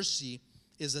 his mercy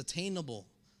is attainable.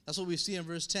 That's what we see in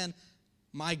verse 10.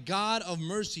 My God of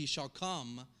mercy shall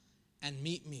come and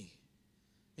meet me.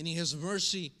 Meaning his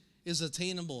mercy is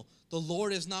attainable. The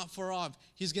Lord is not far off.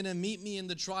 He's going to meet me in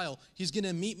the trial. He's going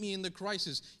to meet me in the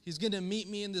crisis. He's going to meet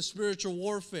me in the spiritual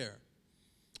warfare.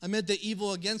 Amid the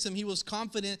evil against him, he was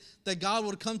confident that God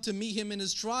would come to meet him in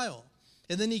his trial.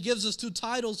 And then he gives us 2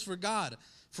 titles for God,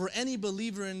 for any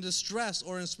believer in distress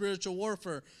or in spiritual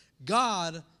warfare.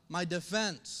 God, my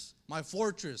defense, my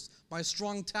fortress, my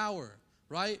strong tower,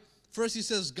 right? First he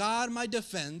says, God, my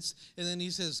defense, and then he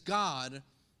says, God,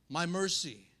 my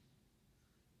mercy.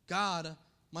 God,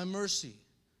 my mercy.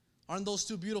 Aren't those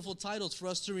 2 beautiful titles for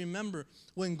us to remember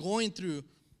when going through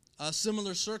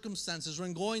similar circumstances,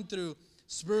 when going through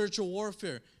spiritual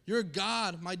warfare? You're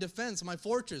God, my defense, my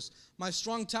fortress, my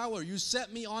strong tower. You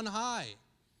set me on high.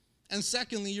 And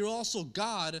secondly, you're also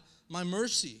God, my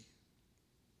mercy.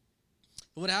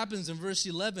 What happens in verse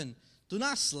 11? Do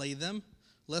not slay them,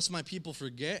 lest my people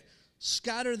forget.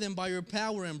 Scatter them by your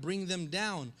power and bring them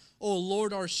down, O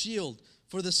Lord, our shield.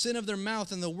 For the sin of their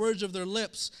mouth and the words of their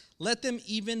lips, let them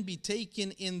even be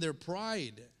taken in their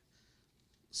pride.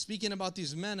 Speaking about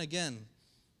these men again.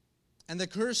 And the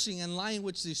cursing and lying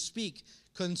which they speak,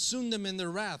 consume them in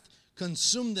their wrath.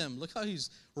 Consume them. Look how he's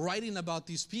writing about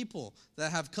these people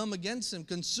that have come against him.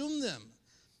 Consume them,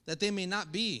 that they may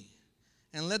not be.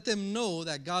 And let them know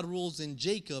that God rules in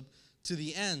Jacob to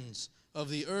the ends of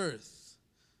the earth.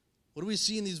 What do we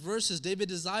see in these verses? David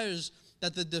desires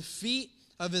that the defeat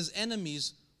of his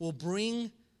enemies will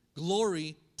bring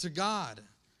glory to God.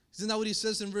 Isn't that what he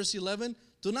says in verse 11?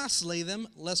 Do not slay them,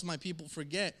 lest my people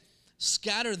forget.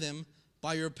 Scatter them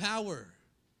by your power.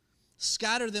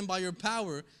 Scatter them by your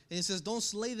power. And he says, don't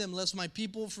slay them, lest my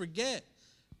people forget.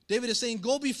 David is saying,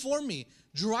 go before me.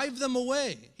 Drive them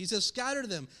away. He says, scatter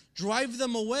them. Drive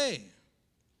them away.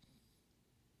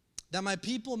 That my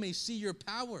people may see your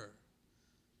power.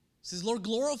 He says, Lord,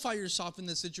 glorify yourself in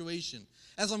this situation.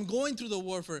 As I'm going through the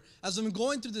warfare, as I'm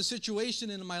going through the situation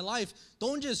in my life,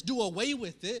 don't just do away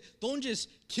with it. Don't just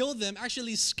kill them.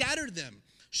 Actually, scatter them.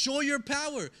 Show your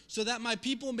power so that my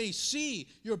people may see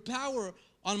your power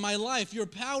on my life, your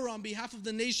power on behalf of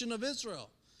the nation of Israel.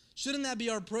 Shouldn't that be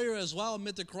our prayer as well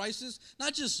amid the crisis?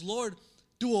 Not just, Lord,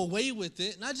 do away with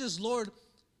it. Not just, Lord,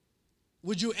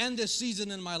 would you end this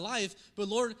season in my life? But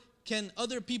Lord, can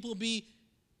other people see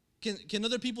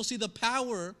the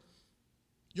power,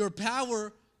 your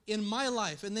power in my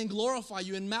life, and then glorify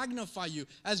you and magnify you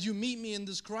as you meet me in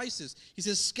this crisis? He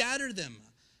says, scatter them,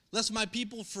 lest my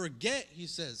people forget, he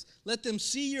says. Let them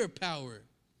see your power.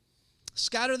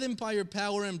 Scatter them by your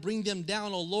power and bring them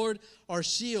down, O Lord, our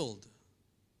shield.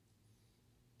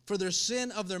 For their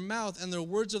sin of their mouth and their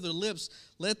words of their lips,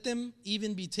 let them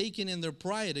even be taken in their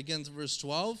pride. Against verse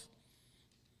 12.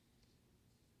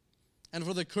 And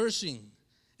for the cursing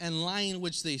and lying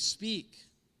which they speak,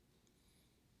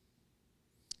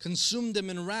 consume them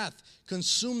in wrath.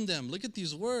 Consume them. Look at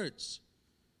these words.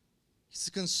 He says,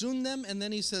 consume them, and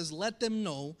then he says, let them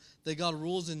know that God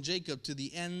rules in Jacob to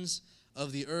the ends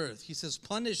of the earth. He says,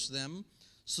 punish them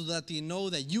so that they know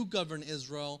that you govern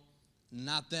Israel,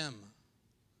 not them.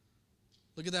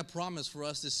 Look at that promise for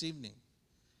us this evening.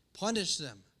 Punish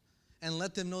them and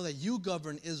let them know that you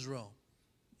govern Israel,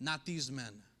 not these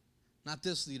men, not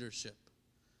this leadership.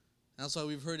 That's why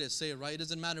we've heard it say, right? It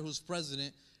doesn't matter who's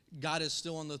president. God is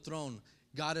still on the throne.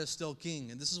 God is still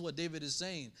king. And this is what David is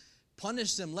saying.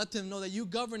 Punish them. Let them know that you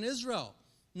govern Israel,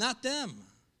 not them.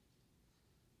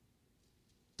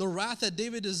 The wrath that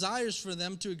David desires for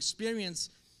them to experience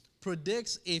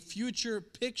predicts a future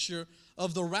picture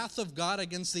of the wrath of God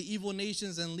against the evil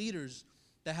nations and leaders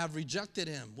that have rejected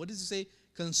him. What does he say?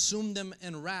 Consume them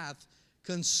in wrath.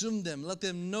 Consume them. Let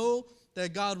them know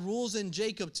that God rules in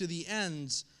Jacob to the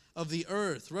ends of the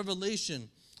earth. Revelation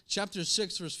chapter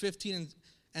 6, verse 15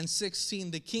 and 16.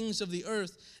 The kings of the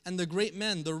earth and the great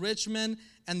men, the rich men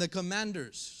and the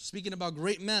commanders, speaking about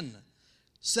great men,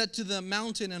 said to the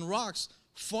mountain and rocks,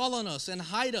 fall on us and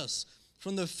hide us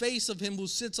from the face of him who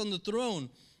sits on the throne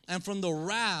and from the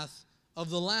wrath of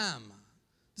the Lamb.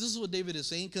 This is what David is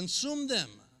saying. Consume them.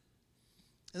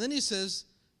 And then he says,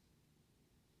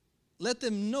 let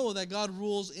them know that God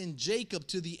rules in Jacob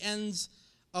to the ends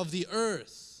of the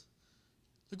earth.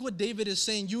 Look what David is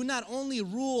saying. You not only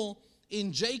rule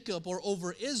in Jacob or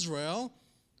over Israel,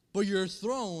 but your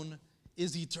throne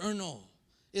is eternal.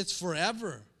 It's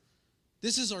forever.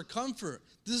 This is our comfort.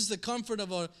 This is the comfort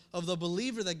of the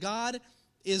believer, that God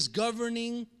is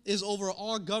over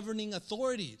all governing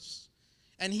authorities.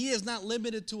 And he is not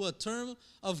limited to a term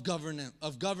of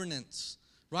governance,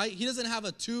 right? He doesn't have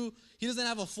a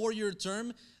 4-year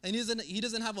term, and he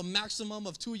doesn't have a maximum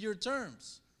of 2-year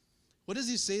terms. What does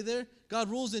he say there? God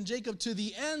rules in Jacob to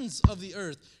the ends of the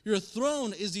earth. Your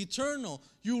throne is eternal.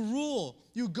 You rule,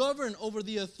 you govern over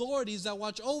the authorities that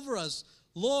watch over us,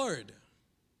 Lord.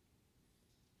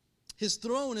 His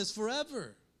throne is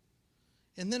forever.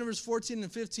 And then verse 14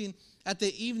 and 15, at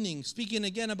the evening, speaking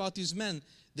again about these men,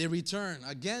 they return.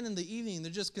 Again in the evening,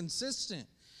 they're just consistent.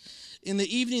 In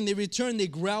the evening, they return, they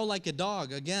growl like a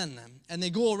dog again. And they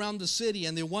go around the city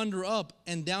and they wander up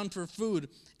and down for food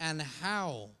and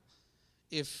howl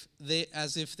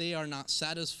as if they are not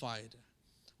satisfied.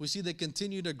 We see the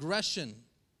continued aggression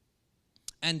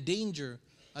and danger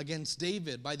against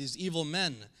David by these evil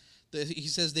men. He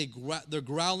says they're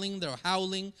growling, they're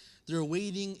howling, they're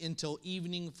waiting until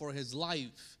evening for his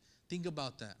life. Think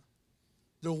about that.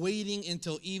 They're waiting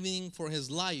until evening for his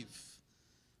life.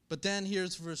 But then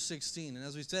here's verse 16. And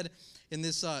as we said in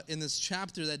this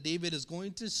chapter, that David is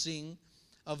going to sing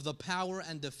of the power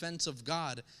and defense of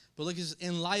God. But look,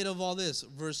 in light of all this,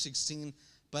 verse 16,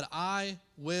 but I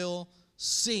will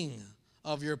sing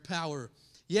of your power.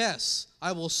 Yes,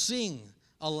 I will sing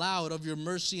aloud of your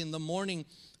mercy in the morning,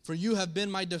 for you have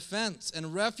been my defense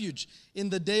and refuge in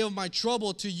the day of my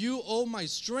trouble. To you, O my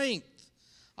strength,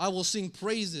 I will sing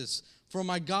praises, for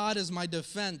my God is my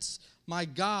defense, my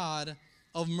God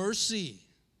of mercy.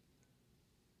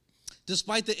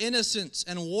 Despite the innocence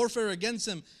and warfare against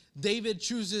him, David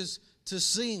chooses to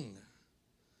sing.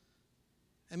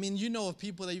 I mean, you know of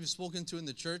people that you've spoken to in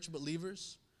the church,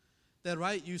 believers, that,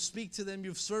 right, you speak to them,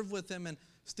 you've served with them, and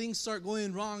things start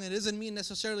going wrong. It doesn't mean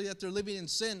necessarily that they're living in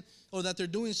sin or that they're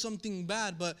doing something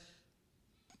bad, but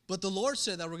the Lord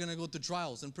said that we're going to go through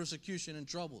trials and persecution and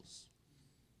troubles,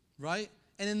 right?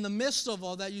 And in the midst of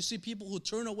all that, you see people who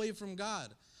turn away from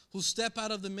God, who step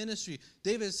out of the ministry.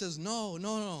 David says,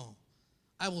 no,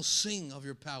 I will sing of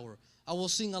your power. I will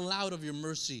sing aloud of your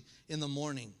mercy in the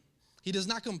morning. He does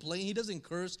not complain. He doesn't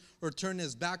curse or turn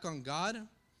his back on God.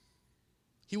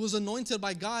 He was anointed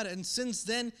by God, and since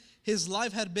then, his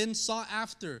life had been sought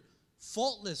after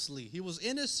faultlessly. He was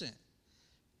innocent.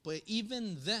 But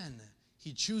even then,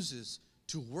 he chooses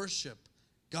to worship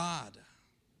God.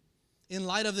 In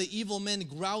light of the evil men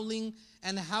growling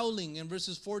and howling in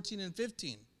verses 14 and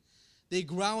 15, they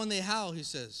growl and they howl, he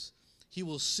says. He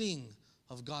will sing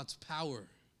of God's power.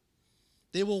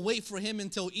 They will wait for him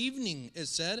until evening, it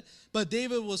said. But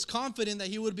David was confident that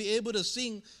he would be able to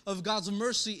sing of God's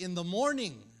mercy in the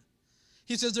morning.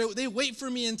 He says, they wait for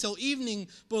me until evening,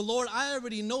 but Lord, I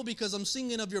already know because I'm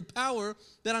singing of your power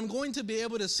that I'm going to be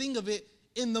able to sing of it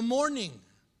in the morning.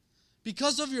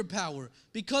 Because of your power,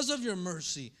 because of your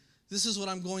mercy, this is what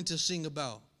I'm going to sing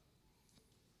about.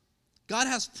 God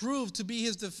has proved to be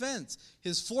his defense,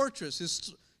 his fortress,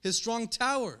 his strong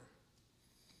tower.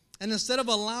 And instead of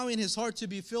allowing his heart to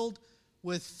be filled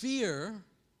with fear,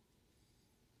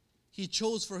 he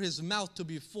chose for his mouth to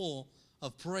be full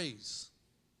of praise.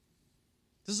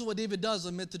 This is what David does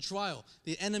amid the trial.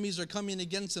 The enemies are coming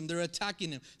against him. They're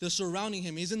attacking him. They're surrounding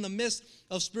him. He's in the midst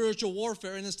of spiritual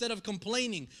warfare. And instead of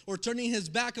complaining or turning his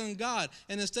back on God,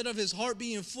 and instead of his heart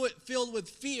being filled with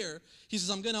fear, he says,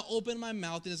 I'm going to open my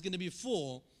mouth and it's going to be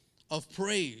full of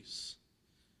praise.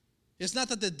 It's not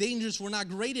that the dangers were not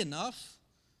great enough.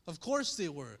 Of course they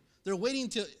were. They're waiting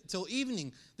till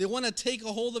evening. They want to take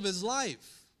a hold of his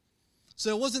life.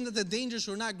 So it wasn't that the dangers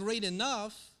were not great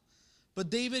enough, but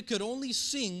David could only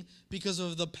sing because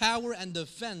of the power and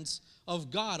defense of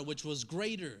God, which was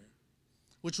greater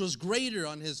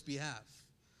on his behalf,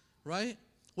 right?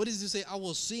 What does he say? I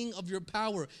will sing of your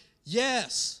power.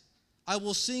 Yes, I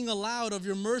will sing aloud of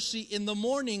your mercy in the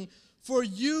morning, for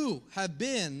you have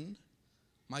been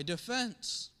my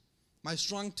defense, my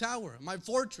strong tower, my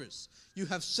fortress. You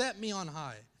have set me on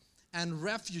high and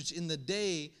refuge in the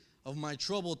day of my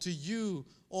trouble. To you,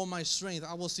 O my strength,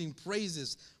 I will sing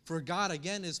praises. For God,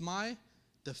 again, is my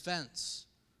defense,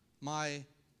 my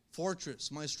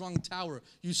fortress, my strong tower.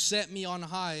 You set me on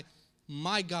high,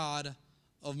 my God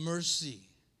of mercy.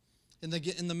 In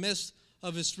the midst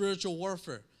of his spiritual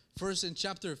warfare, first in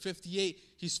chapter 58,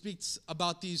 he speaks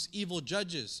about these evil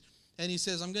judges. And he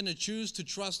says, I'm going to choose to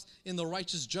trust in the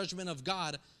righteous judgment of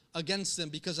God against them,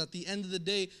 because at the end of the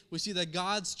day, we see that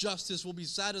God's justice will be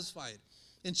satisfied.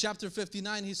 In chapter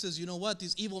 59, he says, you know what?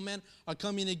 These evil men are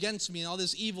coming against me and all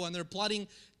this evil, and they're plotting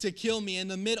to kill me.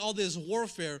 And amid all this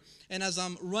warfare, and as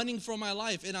I'm running for my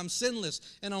life, and I'm sinless,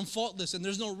 and I'm faultless, and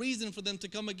there's no reason for them to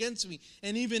come against me.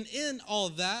 And even in all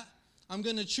that, I'm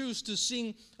going to choose to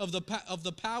sing of the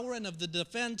power and of the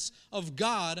defense of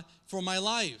God for my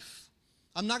life.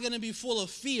 I'm not going to be full of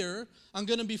fear. I'm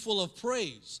going to be full of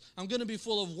praise. I'm going to be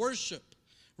full of worship,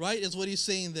 right, is what he's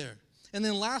saying there. And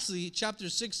then lastly, chapter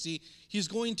 60, he's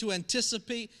going to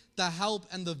anticipate the help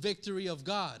and the victory of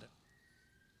God.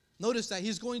 Notice that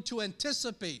he's going to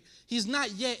anticipate. He's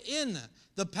not yet in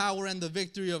the power and the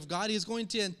victory of God. He's going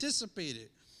to anticipate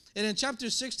it. And in chapter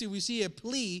 60, we see a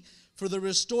plea for the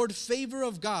restored favor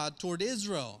of God toward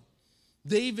Israel.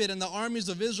 David and the armies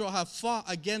of Israel have fought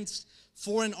against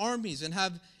foreign armies and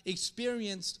have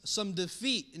experienced some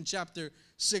defeat in chapter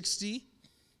 60.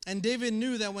 And David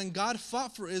knew that when God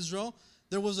fought for Israel,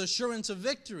 there was assurance of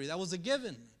victory. That was a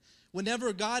given.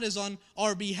 Whenever God is on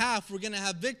our behalf, we're going to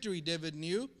have victory, David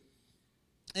knew.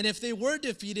 And if they were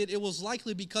defeated, it was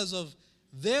likely because of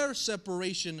their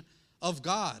separation of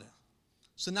God.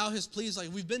 So now his plea is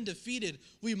like, we've been defeated.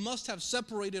 We must have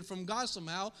separated from God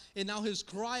somehow. And now his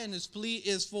cry and his plea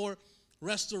is for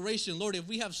restoration. Lord, if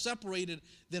we have separated,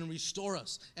 then restore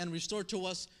us and restore to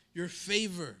us your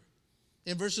favor.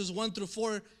 In verses 1 through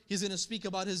 4, he's going to speak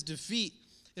about his defeat.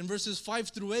 In verses 5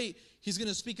 through 8, he's going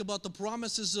to speak about the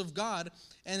promises of God.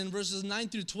 And in verses 9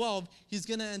 through 12, he's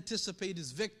going to anticipate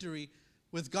his victory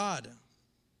with God.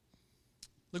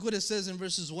 Look what it says in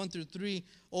verses 1 through 3.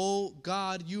 Oh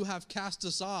God, you have cast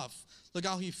us off. Look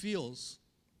how he feels.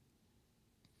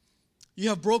 You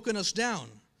have broken us down.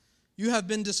 You have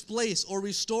been displaced, or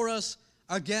restore us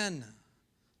again.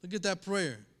 Look at that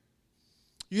prayer.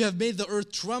 You have made the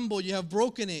earth tremble. You have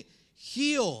broken it.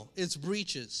 Heal its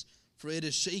breaches, for it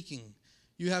is shaking.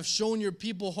 You have shown your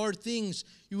people hard things.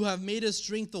 You have made us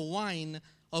drink the wine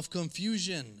of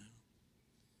confusion.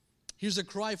 Here's a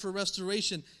cry for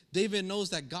restoration. David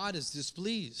knows that God is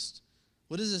displeased.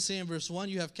 What does it say in verse 1?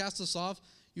 You have cast us off.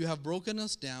 You have broken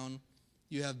us down.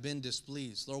 You have been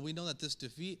displeased. Lord, we know that this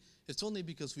defeat, it's only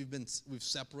because we've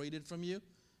separated from you.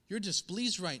 You're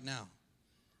displeased right now.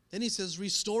 Then he says,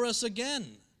 restore us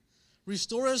again.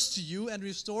 Restore us to you and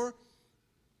restore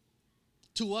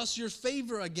to us your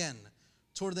favor again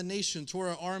toward the nation, toward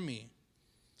our army.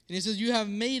 And he says, you have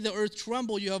made the earth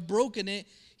tremble. You have broken it.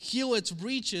 Heal its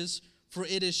breaches, for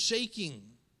it is shaking.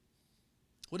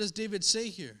 What does David say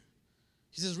here?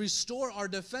 He says, restore our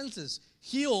defenses.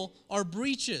 Heal our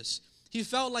breaches. He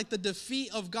felt like the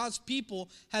defeat of God's people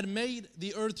had made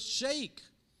the earth shake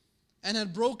and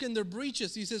had broken their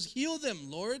breaches. He says, heal them,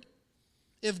 Lord.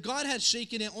 If God had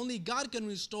shaken it, only God can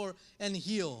restore and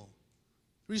heal.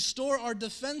 Restore our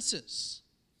defenses.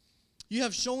 You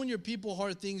have shown your people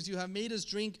hard things. You have made us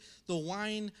drink the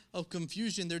wine of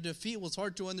confusion. Their defeat was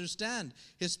hard to understand.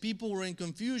 His people were in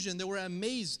confusion. They were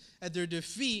amazed at their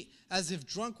defeat as if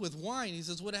drunk with wine. He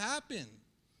says, what happened?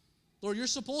 Lord, you're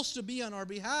supposed to be on our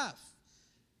behalf.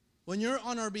 When you're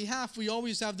on our behalf, we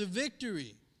always have the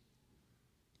victory.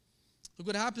 Look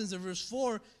what happens in verse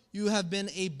 4. You have been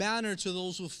a banner to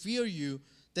those who fear you,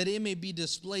 that it may be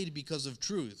displayed because of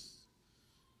truth.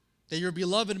 That your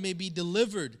beloved may be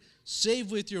delivered.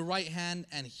 Save with your right hand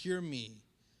and hear me.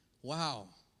 Wow.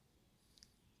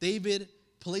 David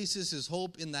places his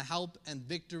hope in the help and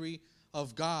victory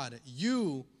of God.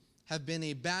 You have been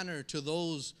a banner to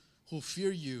those who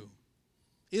fear you.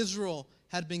 Israel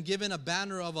had been given a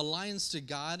banner of alliance to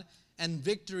God and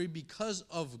victory because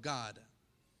of God.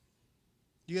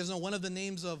 You guys know one of the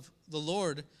names of the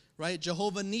Lord, right?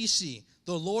 Jehovah Nissi,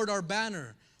 the Lord our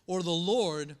banner, or the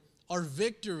Lord our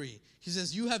victory. He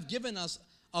says, you have given us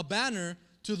a banner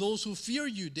to those who fear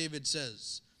you, David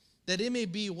says, that it may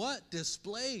be what?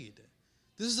 Displayed.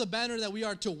 This is a banner that we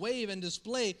are to wave and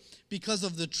display because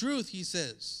of the truth, he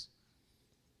says.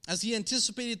 As he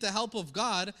anticipated the help of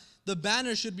God, the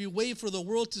banner should be waved for the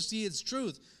world to see its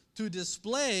truth, to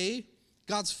display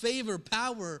God's favor,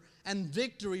 power, and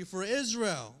victory for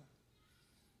Israel.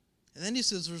 And then he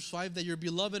says, verse 5, that your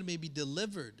beloved may be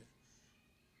delivered.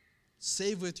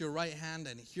 Save with your right hand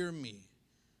and hear me.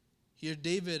 Here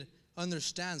David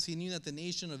understands. He knew that the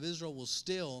nation of Israel was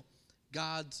still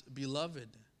God's beloved.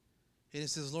 And he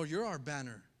says, Lord, you're our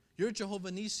banner. You're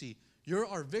Jehovah Nissi. You're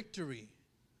our victory.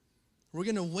 We're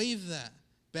going to wave that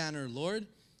banner, Lord.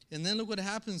 And then look what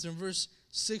happens in verse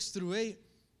 6 through 8.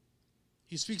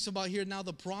 He speaks about here now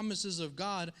the promises of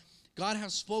God. God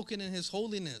has spoken in his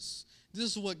holiness. This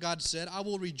is what God said. I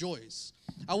will rejoice.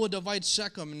 I will divide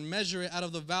Shechem and measure it out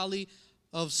of the valley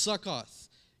of Succoth.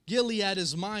 Gilead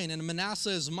is mine and Manasseh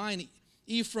is mine.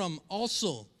 Ephraim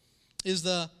also is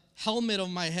the helmet of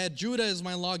my head. Judah is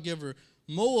my lawgiver.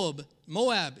 Moab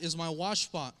is my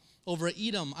washpot. Over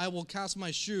Edom I will cast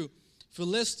my shoe.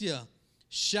 Philistia,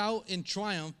 shout in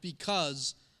triumph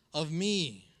because of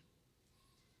me.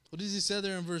 What does he say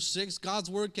there in verse 6? God's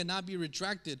word cannot be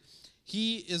retracted.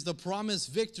 He is the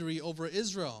promised victory over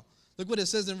Israel. Look what it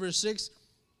says in verse 6.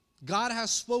 God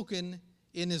has spoken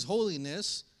in his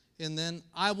holiness, and then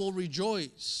I will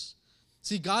rejoice.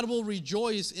 See, God will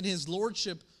rejoice in his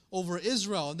lordship over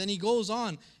Israel. And then he goes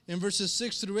on in verses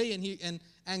 6 through 8,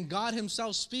 and God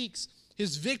himself speaks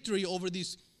his victory over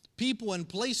these people and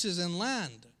places and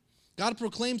land. God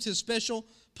proclaims his special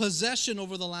possession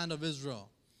over the land of Israel.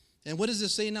 And what does it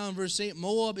say now in verse 8?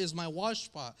 Moab is my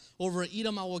washpot. Over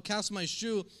Edom I will cast my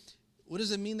shoe. What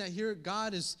does it mean that here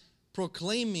God is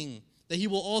proclaiming that he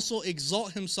will also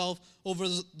exalt himself over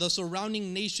the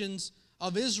surrounding nations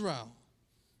of Israel?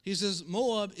 He says,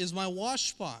 Moab is my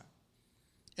washpot,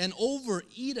 and over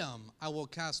Edom I will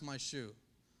cast my shoe.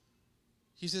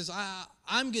 He says,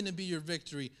 I'm going to be your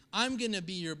victory. I'm going to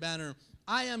be your banner.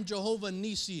 I am Jehovah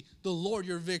Nisi, the Lord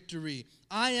your victory.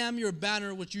 I am your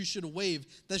banner which you should wave,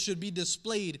 that should be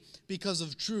displayed because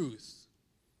of truth.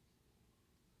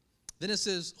 Then it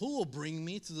says, who will bring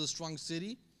me to the strong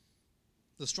city?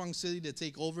 The strong city to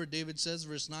take over, David says,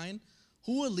 verse 9.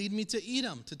 Who will lead me to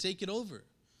Edom to take it over?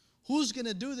 Who's going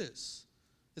to do this?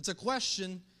 It's a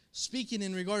question speaking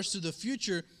in regards to the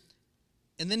future.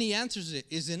 And then he answers it.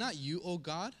 Is it not you, O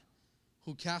God,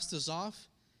 who cast us off?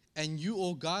 And you,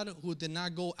 O God, who did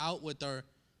not go out with our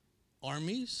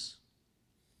armies?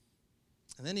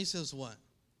 And then he says what?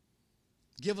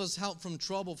 Give us help from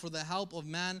trouble, for the help of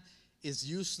man is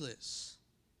useless.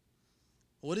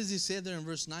 What does he say there in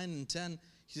verse 9 and 10?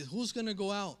 He says, who's going to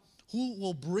go out? Who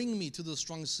will bring me to the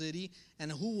strong city?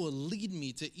 And who will lead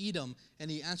me to Edom? And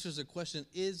he answers the question,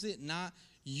 is it not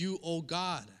you, O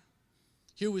God?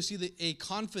 Here we see a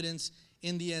confidence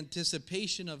in the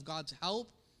anticipation of God's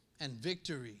help and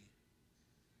victory.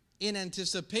 In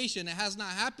anticipation, it has not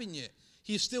happened yet.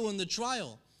 He's still in the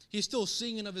trial. He's still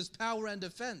singing of his power and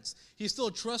defense. He's still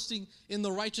trusting in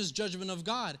the righteous judgment of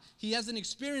God. He hasn't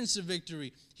experienced a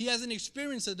victory. He hasn't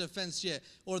experienced a defense yet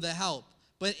or the help.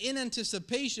 But in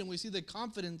anticipation, we see the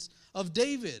confidence of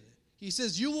David. He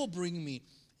says, you will bring me.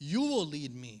 You will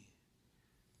lead me.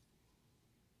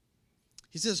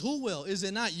 He says, who will? Is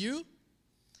it not you?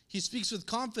 He speaks with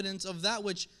confidence of that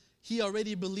which he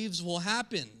already believes will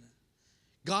happen.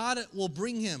 God will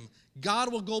bring him.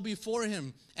 God will go before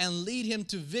him and lead him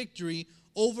to victory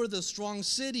over the strong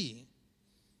city.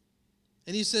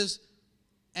 And he says,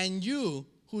 and you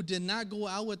who did not go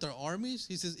out with our armies,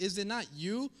 he says, is it not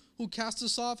you who cast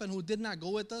us off and who did not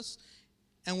go with us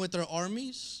and with our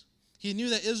armies? He knew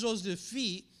that Israel's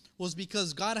defeat was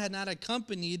because God had not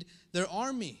accompanied their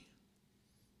army.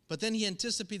 But then he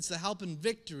anticipates the help and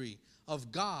victory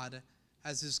of God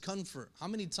as his comfort. How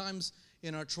many times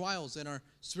in our trials, in our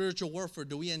spiritual warfare,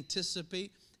 do we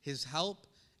anticipate his help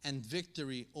and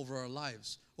victory over our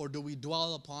lives? Or do we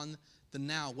dwell upon the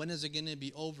now? When is it going to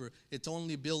be over? It's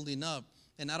only building up.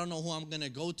 And I don't know who I'm going to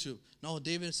go to. No,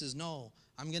 David says, no,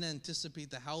 I'm going to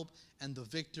anticipate the help and the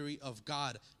victory of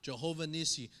God. Jehovah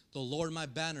Nisi, the Lord my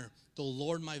banner, the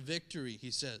Lord my victory,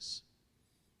 he says.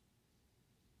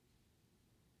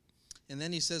 And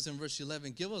then he says in verse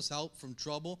 11, give us help from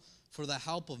trouble, for the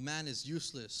help of man is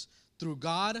useless. Through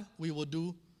God we will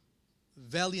do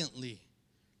valiantly,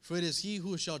 for it is he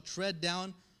who shall tread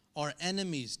down our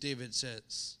enemies, David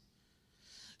says.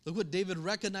 Look what David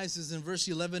recognizes in verse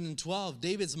 11 and 12.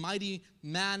 David's mighty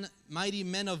men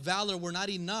of valor were not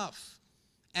enough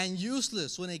and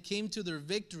useless when it came to their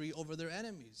victory over their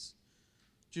enemies.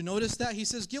 Do you notice that? He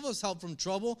says, give us help from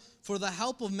trouble, for the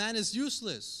help of man is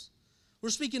useless. We're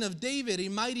speaking of David, a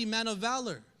mighty man of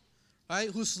valor,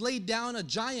 right? Who slayed down a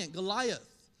giant, Goliath,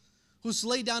 who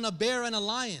slayed down a bear and a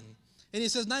lion. And he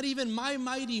says, not even my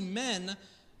mighty men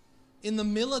in the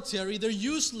military, they're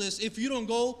useless if you don't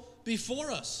go before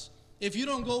us, if you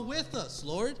don't go with us,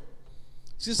 Lord.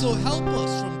 He says, so help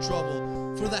us from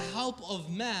trouble, for the help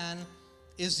of man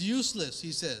is useless,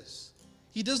 he says.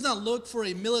 He does not look for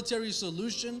a military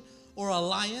solution or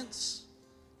alliance,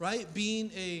 right? Being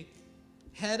a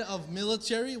head of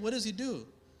military, what does he do?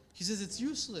 He says, it's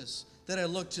useless that I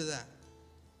look to that.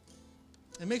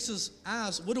 It makes us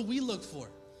ask, what do we look for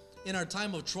in our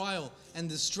time of trial and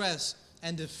distress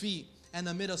and defeat and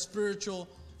amid a spiritual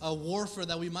warfare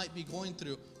that we might be going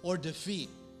through or defeat?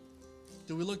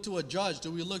 Do we look to a judge?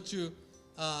 Do we look to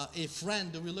a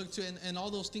friend? Do we look to, and all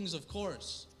those things, of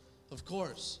course.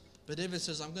 But David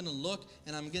says, I'm going to look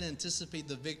and I'm going to anticipate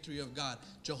the victory of God.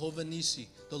 Jehovah Nisi,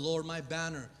 the Lord my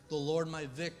banner, the Lord my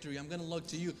victory. I'm going to look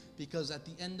to you because at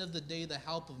the end of the day, the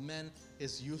help of men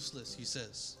is useless, he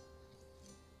says.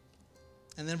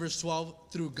 And then verse 12,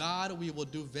 through God we will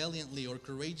do valiantly or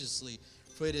courageously,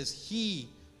 for it is he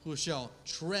who shall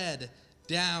tread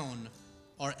down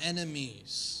our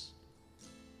enemies.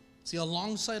 See,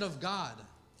 alongside of God,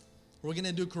 we're going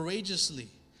to do courageously.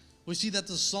 We see that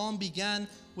the psalm began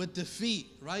with defeat,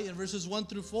 right, in verses 1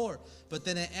 through 4. But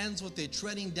then it ends with the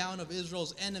treading down of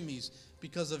Israel's enemies,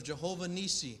 because of Jehovah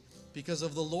Nissi, because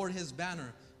of the Lord his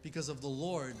banner, because of the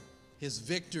Lord his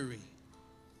victory.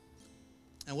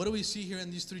 And what do we see here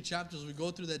in these 3 chapters? We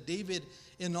go through that David,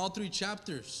 in all 3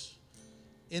 chapters,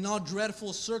 in all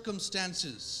dreadful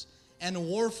circumstances and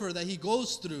warfare that he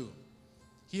goes through,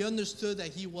 he understood that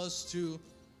he was to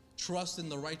trust in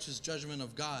the righteous judgment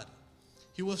of God.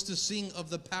 He was to sing of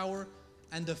the power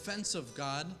and defense of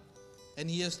God, and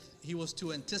he was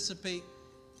to anticipate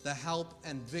the help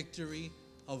and victory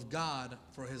of God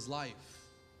for his life.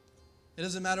 It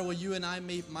doesn't matter what you and I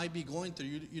might be going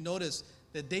through. You notice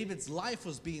that David's life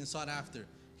was being sought after.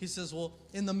 He says, well,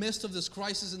 in the midst of this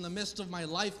crisis, in the midst of my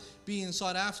life being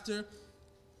sought after,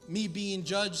 me being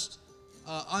judged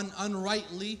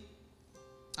unrightly,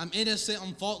 I'm innocent,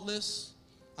 I'm faultless,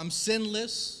 I'm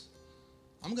sinless,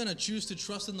 I'm going to choose to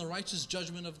trust in the righteous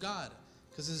judgment of God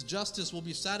because his justice will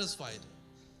be satisfied.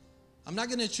 I'm not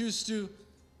going to choose to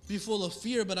be full of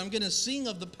fear, but I'm going to sing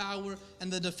of the power and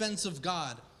the defense of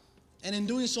God. And in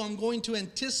doing so, I'm going to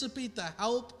anticipate the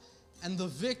help and the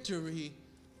victory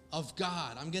of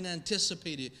God. I'm going to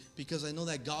anticipate it because I know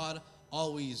that God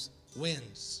always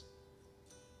wins.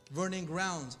 Vernon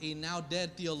Grounds, a now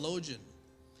dead theologian,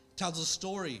 tells a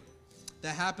story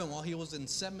that happened while he was in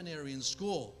seminary in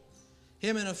school.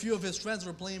 Him and a few of his friends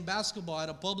were playing basketball at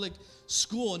a public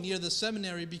school near the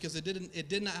seminary because it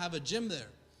did not have a gym there.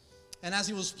 And as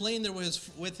he was playing there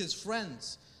with his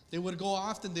friends, they would go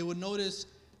often, they would notice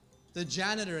the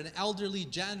janitor, an elderly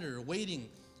janitor, waiting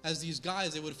as these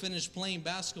guys, they would finish playing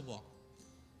basketball.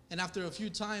 And after a few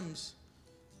times,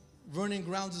 Vernon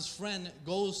Grounds' friend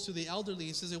goes to the elderly.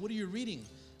 He says, hey, what are you reading?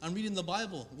 I'm reading the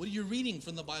Bible. What are you reading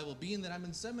from the Bible, being that I'm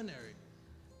in seminary?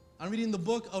 I'm reading the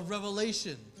book of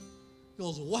Revelation. He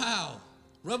goes, wow,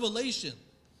 Revelation.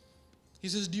 He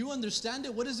says, do you understand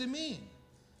it? What does it mean?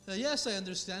 I said, yes, I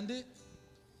understand it.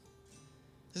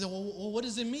 He said, well, what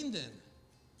does it mean then?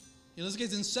 This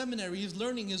guy's in seminary, he's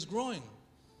learning, he's growing.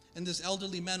 And this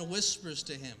elderly man whispers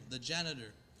to him, the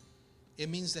janitor, it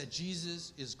means that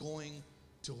Jesus is going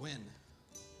to win.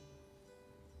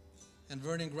 And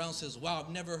Vernon Grounds says, wow,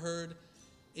 I've never heard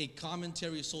a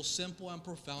commentary so simple and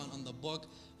profound on the book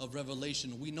of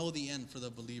Revelation. We know the end for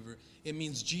the believer. It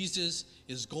means Jesus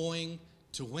is going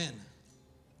to win.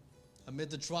 Amid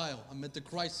the trial, amid the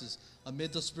crisis,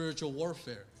 amid the spiritual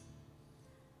warfare.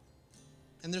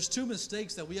 And there's 2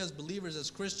 mistakes that we as believers,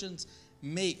 as Christians,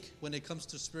 make when it comes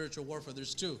to spiritual warfare.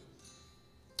 There's 2.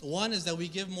 One is that we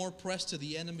give more press to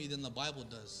the enemy than the Bible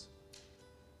does.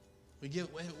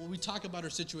 When we talk about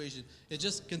our situation, it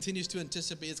just continues to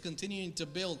anticipate. It's continuing to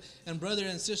build. And brother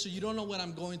and sister, you don't know what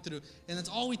I'm going through. And that's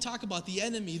all we talk about, the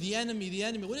enemy, the enemy, the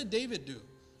enemy. What did David do?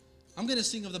 I'm going to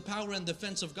sing of the power and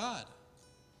defense of God.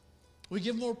 We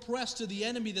give more press to the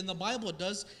enemy than the Bible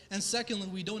does. And secondly,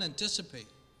 we don't anticipate.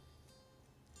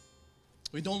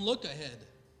 We don't look ahead.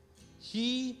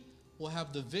 He will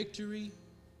have the victory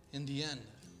in the end.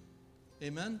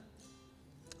 Amen?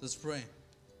 Let's pray.